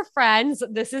looking for friends,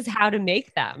 this is how to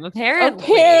make them.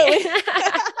 Apparently.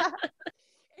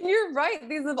 You're right.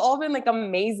 These have all been, like,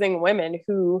 amazing women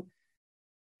who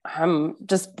I'm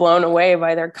just blown away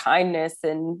by their kindness,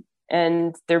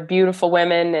 and they're beautiful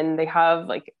women, and they have,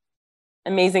 like,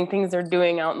 amazing things they're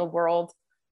doing out in the world.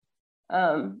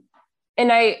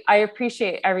 And I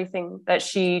appreciate everything that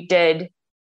she did.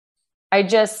 I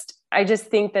just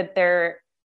think that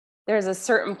there's a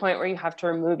certain point where you have to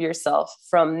remove yourself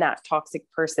from that toxic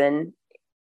person.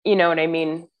 You know what I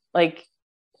mean? Like,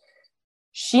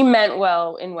 she meant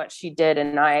well in what she did.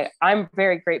 And I'm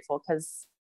very grateful, because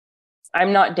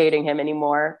I'm not dating him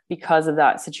anymore because of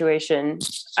that situation.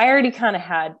 I already kind of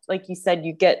had, like you said,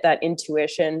 you get that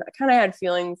intuition. I kind of had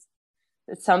feelings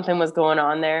that something was going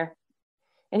on there.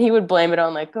 And he would blame it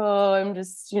on, like, oh, I'm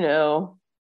just,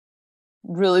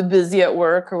 really busy at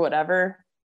work or whatever.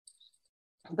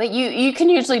 But you can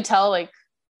usually tell, like,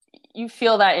 you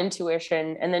feel that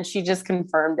intuition, and then she just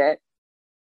confirmed it.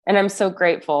 And I'm so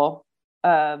grateful.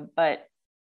 But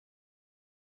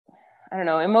I don't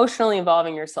know, emotionally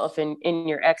involving yourself in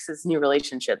your ex's new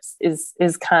relationships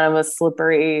is kind of a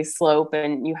slippery slope,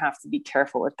 and you have to be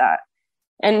careful with that.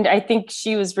 And I think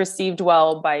she was received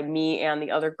well by me and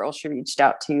the other girl she reached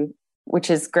out to, which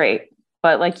is great.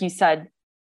 But like you said,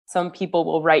 some people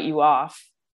will write you off.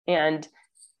 And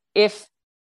if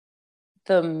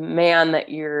the man that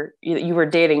you were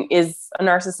dating is a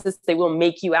narcissist, they will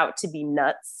make you out to be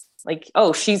nuts. Like,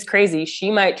 oh, she's crazy,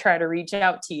 she might try to reach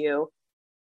out to you.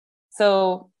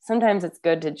 So sometimes it's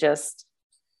good to just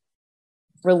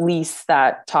release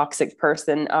that toxic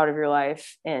person out of your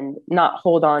life and not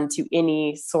hold on to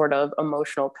any sort of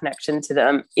emotional connection to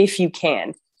them if you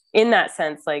can. In that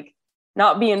sense, like,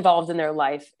 not be involved in their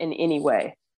life in any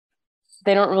way.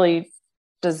 They don't really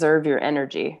deserve your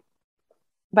energy.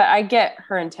 But I get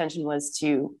her intention was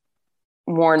to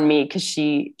warn me, because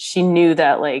she knew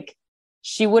that, like,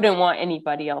 she wouldn't want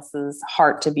anybody else's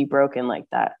heart to be broken like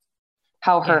that.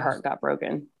 How her heart got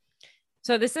broken.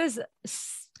 So this is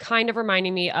kind of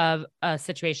reminding me of a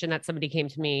situation that somebody came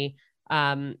to me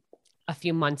a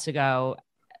few months ago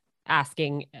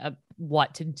asking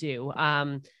what to do.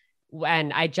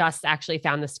 And I just actually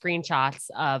found the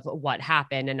screenshots of what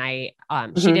happened.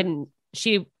 And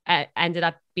she ended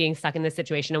up being stuck in this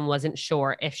situation and wasn't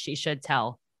sure if she should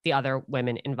tell the other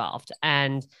women involved.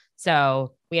 And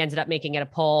so we ended up making it a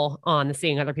poll on the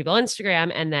Seeing Other People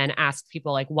Instagram, and then asked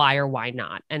people, like, why or why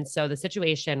not. And so the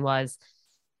situation was,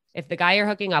 if the guy you're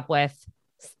hooking up with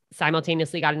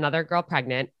simultaneously got another girl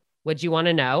pregnant, would you want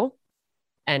to know?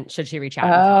 And should she reach out?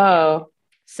 And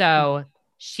so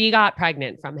she got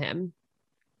pregnant from him.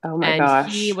 Oh my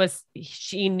gosh.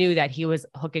 She knew that he was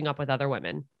hooking up with other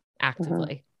women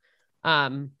actively,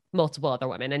 multiple other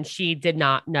women. And she did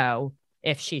not know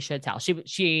if she should tell. She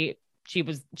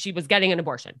was getting an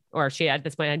abortion, or she at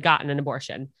this point had gotten an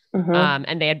abortion.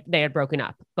 And they had broken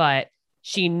up, but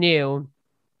she knew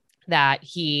that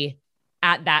he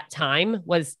at that time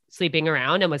was sleeping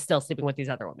around and was still sleeping with these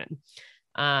other women.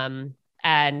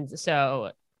 And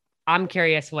so I'm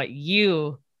curious what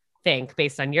you think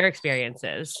based on your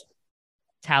experiences,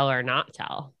 tell or not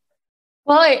tell.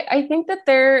 Well, I think that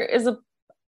there is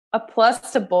a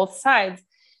plus to both sides,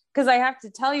 because I have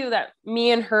to tell you that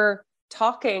me and her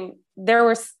talking, there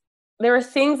were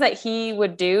things that he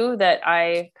would do that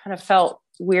I kind of felt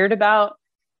weird about.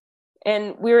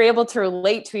 And we were able to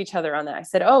relate to each other on that. I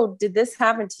said, oh, did this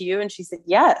happen to you? And she said,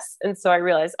 yes. And so I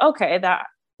realized, okay, that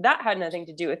had nothing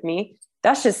to do with me.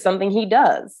 That's just something he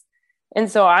does. And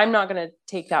so I'm not going to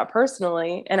take that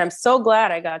personally. And I'm so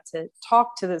glad I got to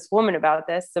talk to this woman about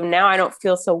this. So now I don't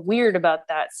feel so weird about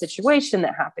that situation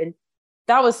that happened.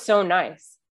 That was so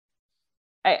nice.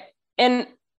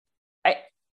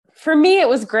 For me, it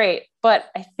was great, but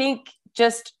I think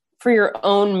just for your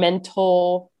own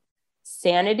mental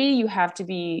sanity, you have to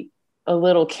be a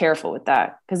little careful with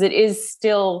that, because it is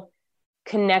still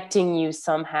connecting you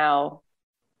somehow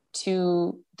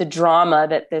to the drama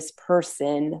that this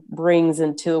person brings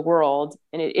into the world.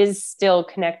 And it is still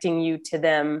connecting you to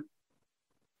them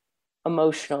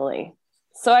emotionally.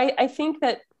 So I think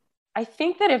that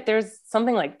if there's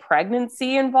something like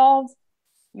pregnancy involved,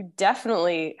 you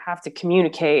definitely have to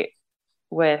communicate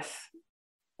with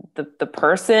the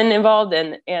person involved.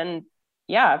 And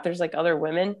yeah, if there's like other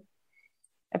women,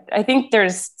 I think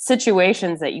there's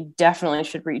situations that you definitely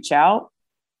should reach out.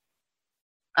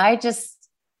 I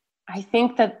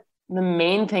think that the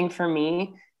main thing for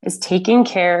me is taking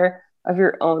care of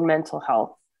your own mental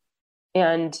health.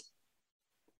 And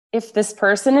if this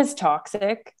person is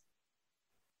toxic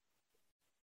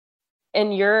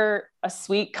and you're a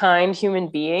sweet, kind human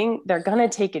being, they're going to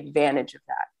take advantage of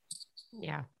that.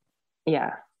 Yeah.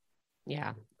 Yeah.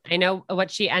 Yeah. I know what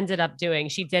she ended up doing.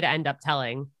 She did end up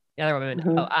telling the other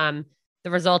woman. The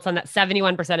results on that,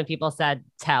 71% of people said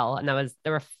tell. And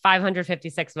there were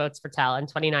 556 votes for tell, and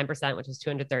 29%, which was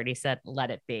 230, said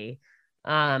let it be.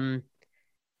 But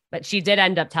she did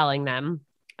end up telling them.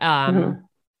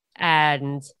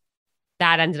 And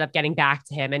that ended up getting back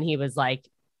to him. And he was like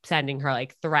sending her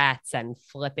like threats and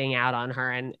flipping out on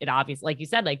her. And it obviously, like you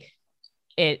said, like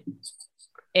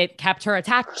it kept her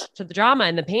attached to the drama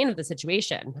and the pain of the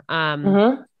situation.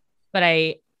 But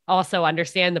I also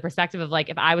understand the perspective of, like,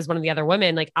 if I was one of the other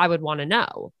women, like, I would want to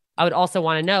know. I would also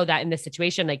want to know that in this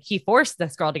situation, like, he forced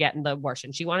this girl to get an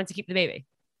abortion. She wanted to keep the baby,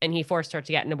 and he forced her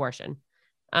to get an abortion.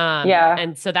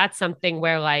 And so that's something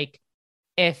where, like,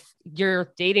 if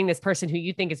you're dating this person who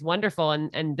you think is wonderful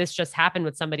and this just happened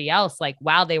with somebody else, like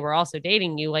while they were also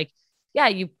dating you, like, yeah,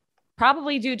 you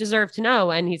probably do deserve to know.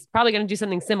 And he's probably going to do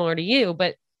something similar to you.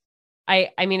 But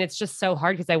I mean, it's just so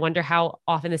hard because I wonder how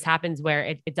often this happens where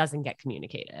it doesn't get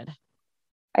communicated.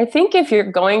 I think if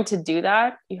you're going to do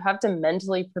that, you have to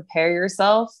mentally prepare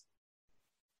yourself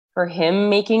for him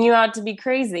making you out to be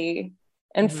crazy.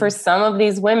 And for some of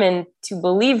these women to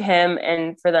believe him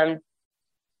and for them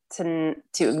to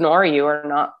ignore you or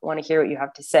not want to hear what you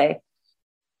have to say.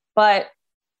 But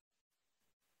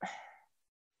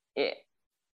I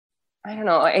don't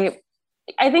know.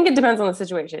 I think it depends on the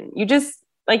situation. You just,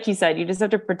 like you said, you just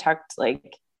have to protect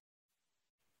like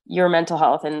your mental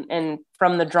health and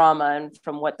from the drama and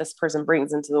from what this person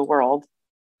brings into the world.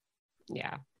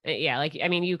 Yeah. Yeah. Like, I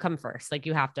mean, you come first, like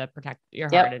you have to protect your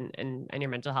heart and your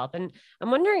mental health. And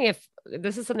I'm wondering if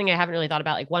this is something I haven't really thought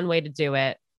about. Like one way to do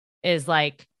it is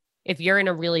like, if you're in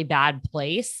a really bad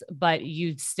place, but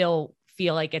you still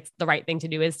feel like it's the right thing to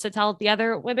do is to tell the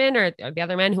other women or the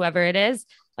other men, whoever it is,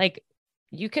 like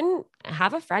you can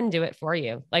have a friend do it for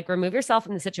you, like remove yourself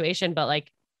from the situation, but like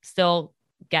still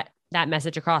get that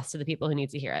message across to the people who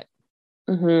need to hear it.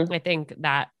 I think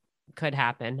that could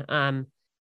happen.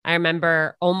 I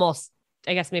remember almost,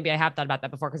 I guess maybe I have thought about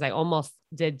that before because I almost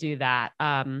did do that.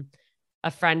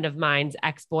 A friend of mine's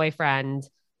ex-boyfriend,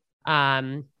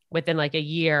 within like a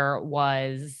year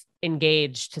was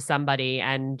engaged to somebody.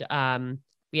 And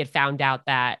we had found out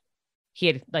that he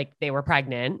had like, they were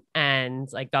pregnant and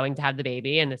like going to have the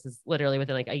baby. And this is literally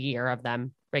within like a year of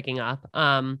them breaking up.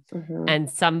 And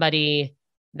somebody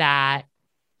that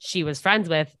she was friends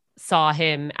with saw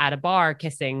him at a bar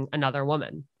kissing another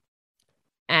woman.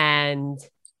 And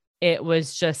it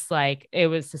was just like, it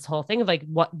was this whole thing of like,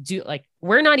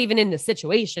 we're not even in this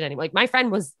situation anymore. Like my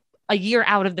friend was a year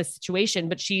out of the situation,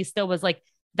 but she still was like,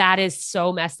 that is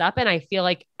so messed up. And I feel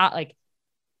like I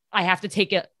have to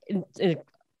take it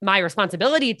my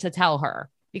responsibility to tell her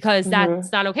because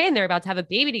that's not okay. And they're about to have a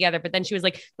baby together. But then she was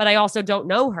like, but I also don't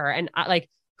know her. And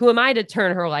who am I to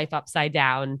turn her life upside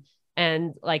down?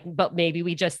 And like, but maybe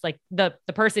we just like the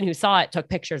person who saw it took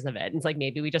pictures of it. And it's like,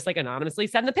 maybe we just like anonymously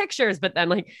send the pictures, but then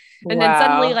like, and then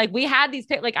suddenly like we had these,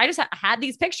 like, I just had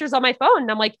these pictures on my phone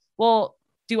and I'm like, well,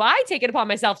 do I take it upon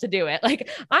myself to do it? Like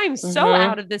I'm so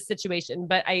out of this situation,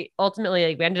 but I ultimately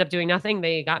like, we ended up doing nothing.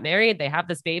 They got married, they have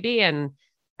this baby. And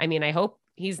I mean, I hope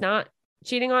he's not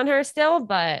cheating on her still,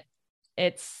 but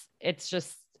it's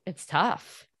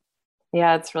tough.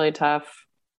 Yeah, it's really tough.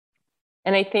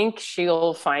 And I think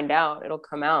she'll find out, it'll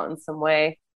come out in some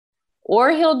way, or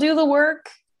he'll do the work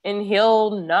and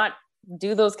he'll not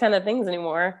do those kind of things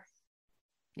anymore.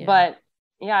 Yeah. But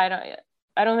yeah,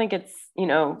 I don't think it's,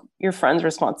 your friend's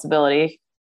responsibility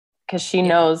because she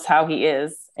knows how he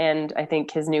is. And I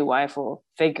think his new wife will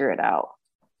figure it out.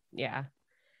 Yeah.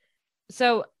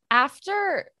 So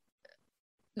after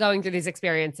going through these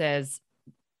experiences,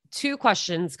 two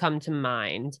questions come to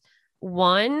mind.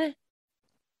 One,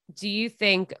 do you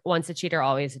think once a cheater,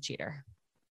 always a cheater?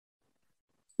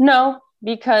 No,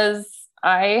 because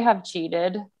I have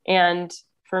cheated. And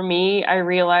for me, I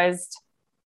realized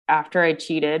after I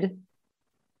cheated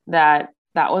that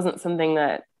wasn't something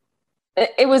that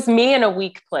it was me in a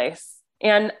weak place.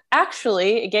 And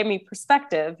actually it gave me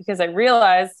perspective because I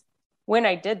realized when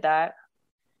I did that,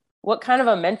 what kind of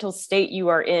a mental state you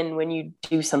are in when you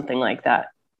do something like that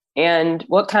and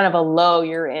what kind of a low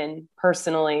you're in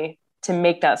personally to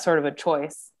make that sort of a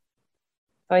choice.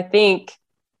 So I think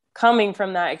coming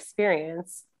from that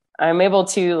experience, I'm able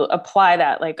to apply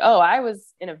that like, oh, I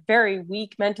was in a very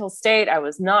weak mental state. I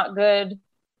was not good.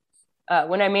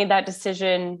 When I made that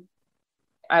decision,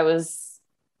 I was,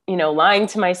 lying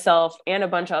to myself and a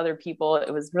bunch of other people.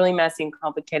 It was really messy and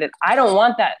complicated. I don't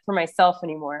want that for myself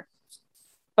anymore.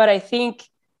 But I think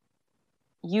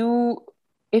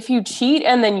if you cheat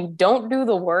and then you don't do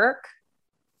the work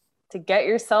to get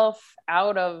yourself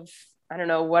out of, I don't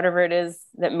know, whatever it is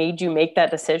that made you make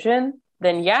that decision,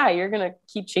 then yeah, you're going to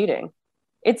keep cheating.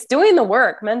 It's doing the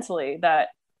work mentally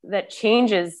that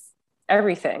changes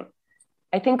everything.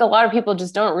 I think a lot of people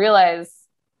just don't realize,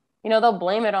 they'll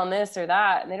blame it on this or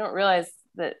that. And they don't realize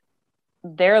that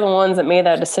they're the ones that made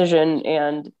that decision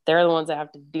and they're the ones that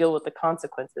have to deal with the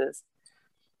consequences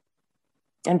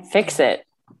and fix it.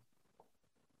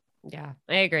 Yeah,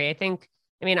 I agree. I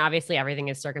mean, obviously everything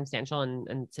is circumstantial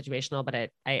and situational, but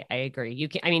I agree. You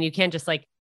can't just like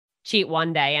cheat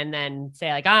one day and then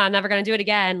say like, I'm never going to do it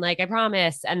again. Like I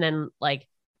promise. And then like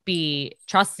be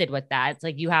trusted with that. It's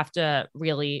like, you have to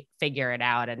really figure it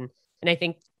out. And I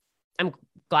think I'm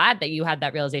glad that you had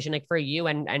that realization, like for you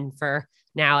and for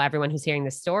now everyone who's hearing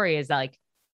this story is that like,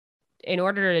 in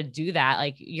order to do that,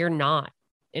 like you're not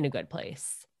in a good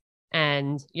place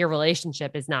and your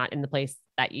relationship is not in the place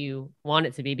that you want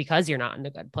it to be because you're not in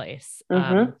a good place.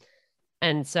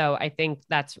 And so I think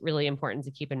that's really important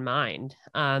to keep in mind.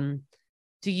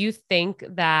 Do you think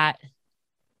that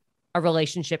a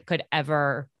relationship could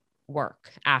ever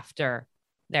work after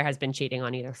there has been cheating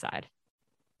on either side?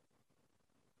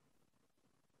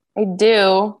 I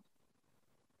do.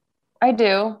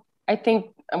 I think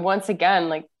once again,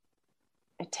 like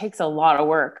it takes a lot of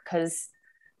work because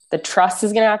the trust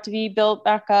is going to have to be built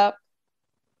back up.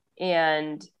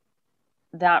 And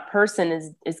that person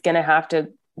is going to have to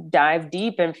dive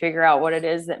deep and figure out what it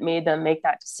is that made them make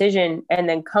that decision and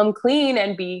then come clean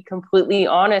and be completely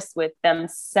honest with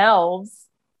themselves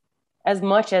as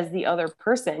much as the other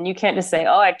person. You can't just say,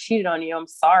 oh, I cheated on you. I'm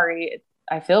sorry.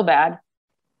 I feel bad.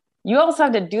 You also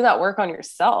have to do that work on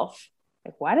yourself.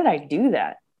 Like, why did I do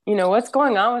that? You know, what's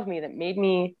going on with me that made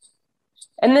me,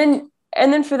 and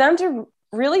then for them to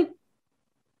really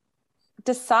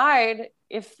decide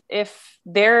if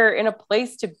they're in a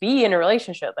place to be in a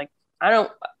relationship. Like,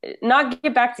 not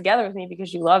get back together with me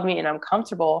because you love me and I'm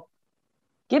comfortable.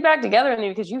 Get back together with me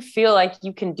because you feel like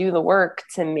you can do the work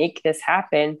to make this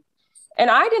happen. And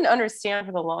I didn't understand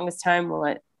for the longest time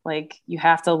what, like, you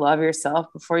have to love yourself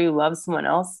before you love someone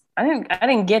else. I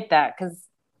didn't get that because,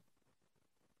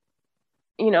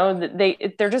 you know,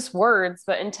 they're just words.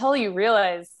 But until you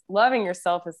realize loving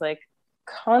yourself is like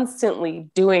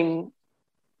constantly doing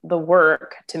the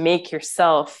work to make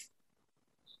yourself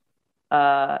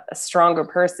a stronger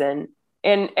person.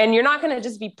 And you're not going to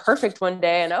just be perfect one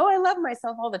day and, oh, I love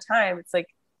myself all the time. It's like,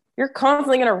 you're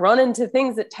constantly going to run into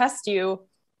things that test you,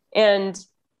 and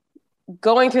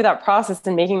going through that process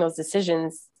and making those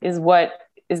decisions is what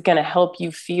is going to help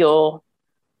you feel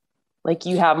like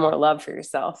you have more love for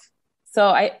yourself. So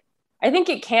I think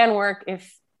it can work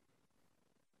if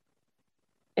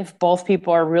both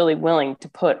people are really willing to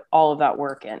put all of that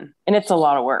work in. And it's a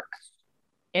lot of work.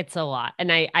 It's a lot.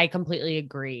 And I completely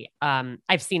agree.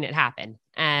 I've seen it happen,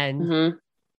 and,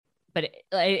 but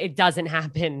it doesn't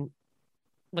happen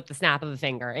with the snap of a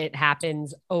finger. It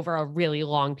happens over a really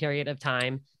long period of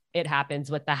time. It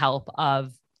happens with the help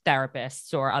of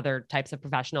therapists or other types of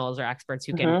professionals or experts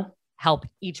who can help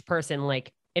each person.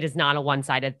 Like, it is not a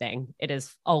one-sided thing. It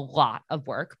is a lot of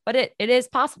work, but it is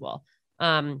possible.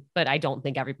 But I don't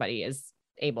think everybody is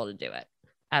able to do it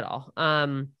at all.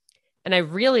 And I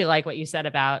really like what you said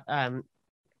about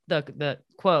the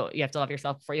quote, you have to love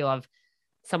yourself before you love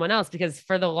someone else, because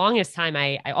for the longest time,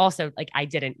 I also, like, I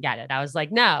didn't get it. I was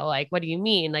like, no, like, what do you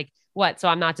mean? Like, what? So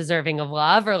I'm not deserving of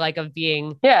love, or like of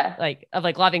being, like, of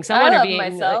like loving someone, or being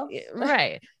myself. Like,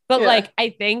 right. But like, I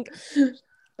think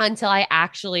until I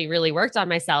actually really worked on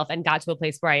myself and got to a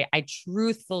place where I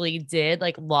truthfully did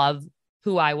like love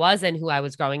who I was and who I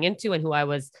was growing into and who I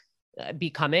was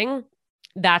becoming,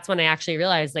 that's when I actually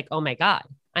realized, like, oh my God,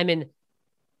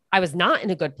 I was not in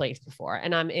a good place before,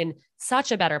 and I'm in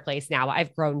such a better place now.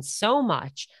 I've grown so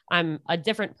much. I'm a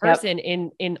different person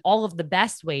in all of the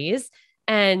best ways.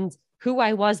 And who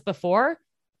I was before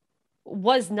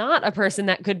was not a person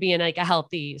that could be in like a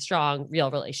healthy, strong,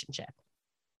 real relationship.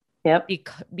 Yep.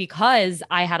 Because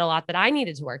I had a lot that I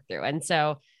needed to work through. And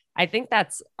so I think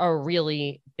that's a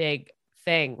really big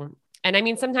thing. And I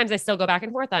mean, sometimes I still go back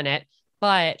and forth on it,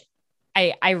 but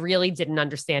I really didn't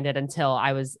understand it until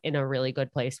I was in a really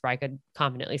good place where I could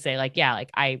confidently say, like, yeah,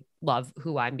 like, I love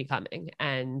who I'm becoming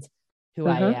and who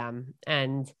I am.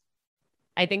 And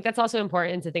I think that's also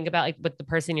important to think about, like, with the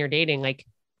person you're dating, like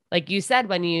you said,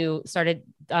 when you started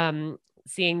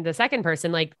seeing the second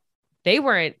person, like, they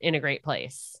weren't in a great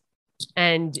place,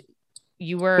 and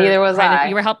you were, neither was I.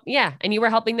 You were and you were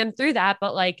helping them through that,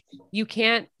 but like, you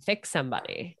can't fix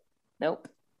somebody. Nope.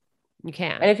 You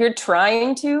can't. And if you're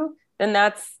trying to, then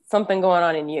that's something going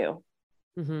on in you.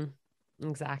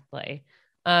 Exactly.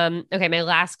 Okay. My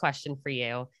last question for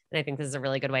you, and I think this is a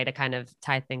really good way to kind of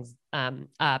tie things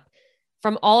up.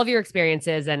 From all of your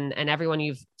experiences and everyone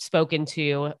you've spoken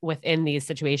to within these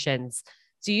situations,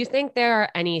 do you think there are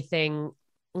anything,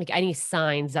 like any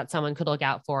signs that someone could look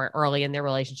out for early in their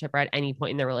relationship or at any point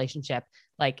in their relationship?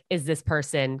 Like, is this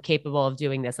person capable of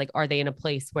doing this? Like, are they in a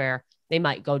place where they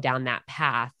might go down that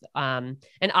path? And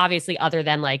obviously, other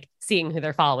than like seeing who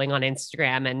they're following on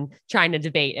Instagram and trying to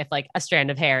debate if like a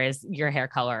strand of hair is your hair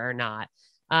color or not.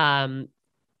 I'm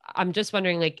just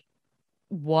wondering, like,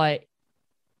 what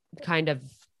kind of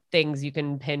things you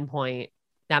can pinpoint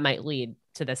that might lead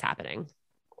to this happening.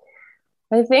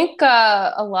 I think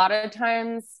a lot of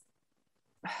times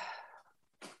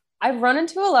I've run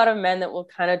into a lot of men that will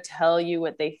kind of tell you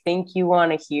what they think you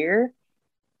want to hear.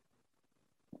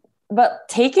 but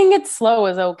taking it slow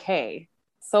is okay.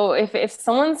 So if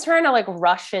someone's trying to like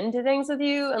rush into things with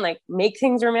you and like make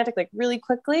things romantic like really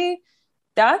quickly,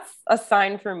 that's a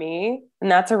sign for me,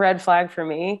 and that's a red flag for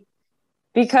me,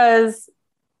 because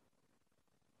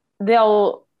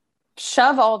they'll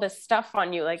shove all this stuff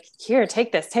on you like, here,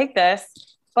 take this,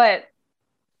 but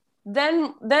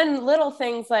then little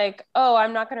things like, oh,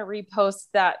 I'm not going to repost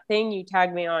that thing you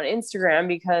tagged me on Instagram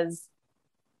because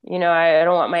I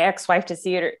don't want my ex-wife to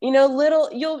see it, or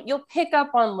you'll pick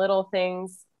up on little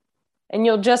things, and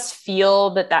you'll just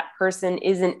feel that person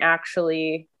isn't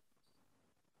actually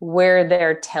where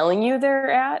they're telling you they're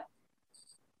at.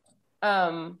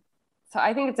 So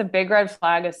I think it's a big red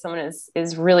flag if someone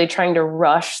is really trying to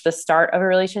rush the start of a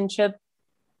relationship.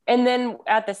 And then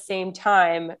at the same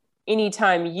time,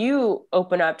 anytime you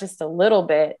open up just a little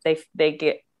bit, they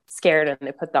get scared and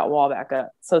they put that wall back up.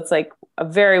 So it's like a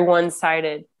very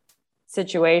one-sided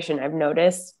situation, I've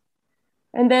noticed.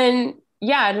 And then,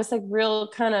 yeah, just like real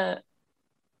kind of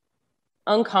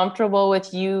uncomfortable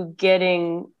with you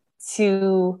getting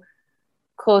too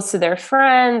close to their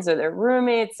friends or their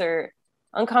roommates, or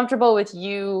uncomfortable with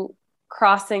you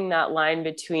crossing that line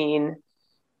between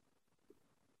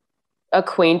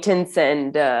acquaintance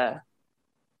and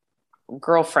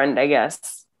girlfriend, I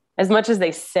guess. As much as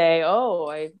they say, oh,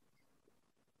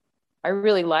 I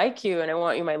really like you and I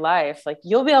want you in my life, like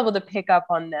you'll be able to pick up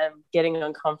on them getting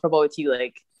uncomfortable with you,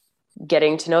 like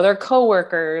getting to know their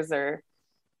coworkers, or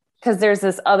because there's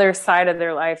this other side of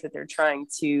their life that they're trying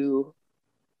to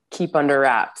keep under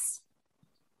wraps.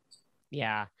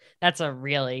 Yeah, that's a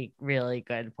really, really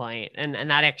good point. And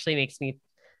that actually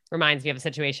reminds me of a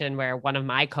situation where one of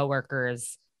my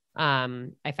coworkers,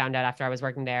 I found out after I was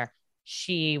working there,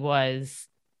 she was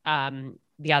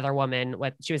the other woman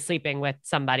she was sleeping with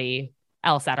somebody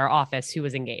else at our office who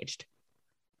was engaged.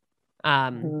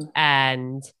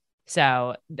 And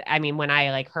so, I mean, when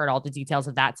I like heard all the details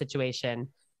of that situation,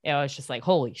 it was just like,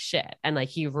 holy shit. And like,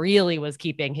 he really was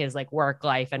keeping his like work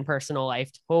life and personal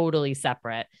life totally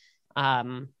separate.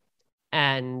 And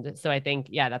so I think,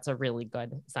 yeah, that's a really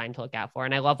good sign to look out for.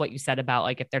 And I love what you said about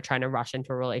like, if they're trying to rush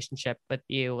into a relationship with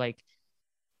you, like,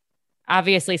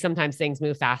 obviously sometimes things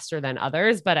move faster than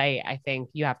others, but I think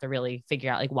you have to really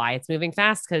figure out like why it's moving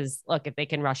fast. Cause look, if they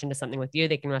can rush into something with you,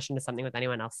 they can rush into something with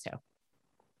anyone else too.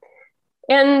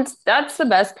 And that's the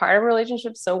best part of a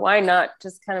relationship. So why not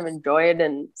just kind of enjoy it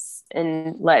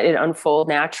and let it unfold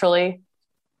naturally?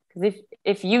 Because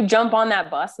if you jump on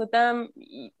that bus with them,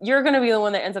 you're going to be the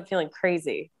one that ends up feeling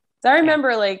crazy. So I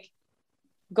remember like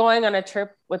going on a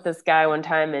trip with this guy one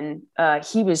time, and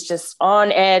he was just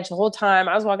on edge the whole time.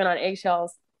 I was walking on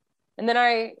eggshells. And then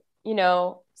I,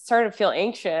 started to feel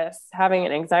anxious, having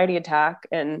an anxiety attack.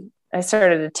 And I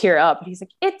started to tear up. And he's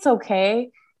like, it's okay.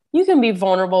 You can be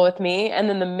vulnerable with me. And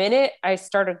then the minute I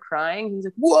started crying, he's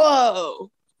like,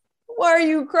 whoa, why are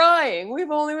you crying?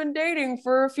 We've only been dating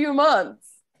for a few months.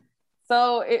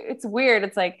 So it's weird.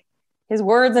 It's like his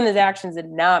words and his actions did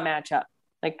not match up.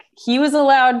 Like he was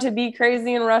allowed to be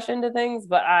crazy and rush into things,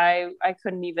 but I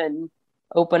couldn't even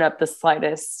open up the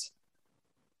slightest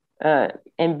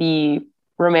and be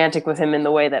romantic with him in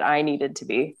the way that I needed to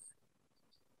be.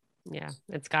 Yeah,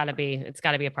 it's gotta be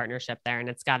a partnership there, and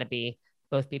it's gotta be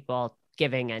both people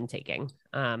giving and taking.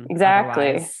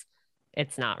 Exactly.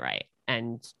 It's not right.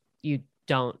 And you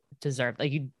don't deserve,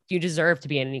 like you deserve to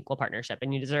be in an equal partnership,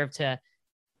 and you deserve to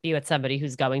be with somebody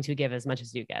who's going to give as much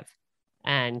as you give,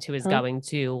 and who is going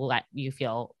to let you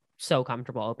feel so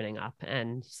comfortable opening up.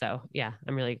 And so, yeah,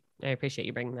 I appreciate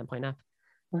you bringing that point up.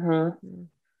 Mm-hmm.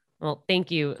 Well, thank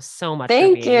you so much.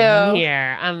 Thank for being you.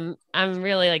 Here. I'm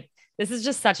really like, this is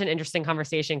just such an interesting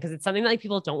conversation, because it's something that like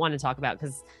people don't want to talk about,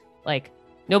 because like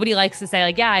nobody likes to say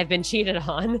like, yeah, I've been cheated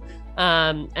on.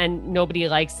 And nobody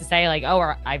likes to say like, oh,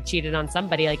 or I've cheated on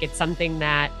somebody. Like it's something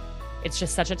that it's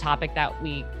just such a topic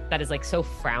that is like so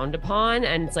frowned upon.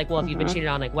 And it's like, well, if you've been cheated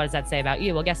on, like, what does that say about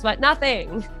you? Well, guess what?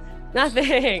 Nothing.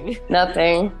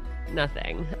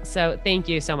 So thank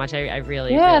you so much. I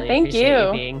really appreciate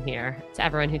you being here. To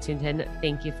everyone who tuned in,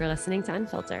 thank you for listening to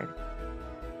Unfiltered.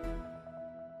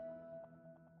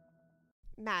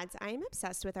 Mads, I am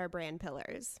obsessed with our brand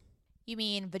pillars. You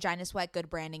mean Vagina Sweat, good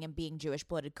branding, and being Jewish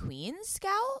blooded queens,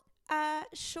 Scout?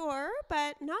 Sure,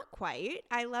 but not quite.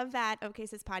 I love that OK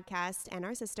Sis podcast and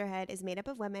our sisterhood is made up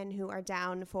of women who are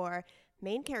down for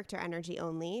main character energy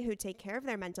only, who take care of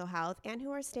their mental health, and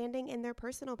who are standing in their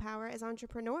personal power as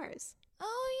entrepreneurs.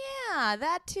 Oh, yeah,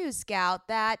 that too, Scout,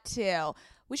 that too.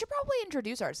 We should probably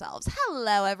introduce ourselves.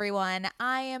 Hello, everyone.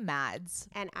 I am Mads.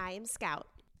 And I am Scout.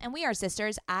 And we are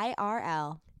sisters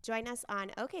IRL. Join us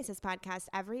on OK Sis Podcast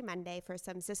every Monday for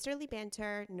some sisterly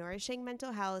banter, nourishing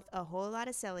mental health, a whole lot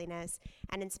of silliness,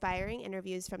 and inspiring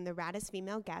interviews from the raddest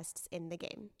female guests in the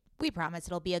game. We promise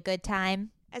it'll be a good time.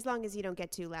 As long as you don't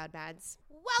get too loud, Mads.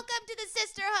 Welcome to the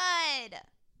sisterhood!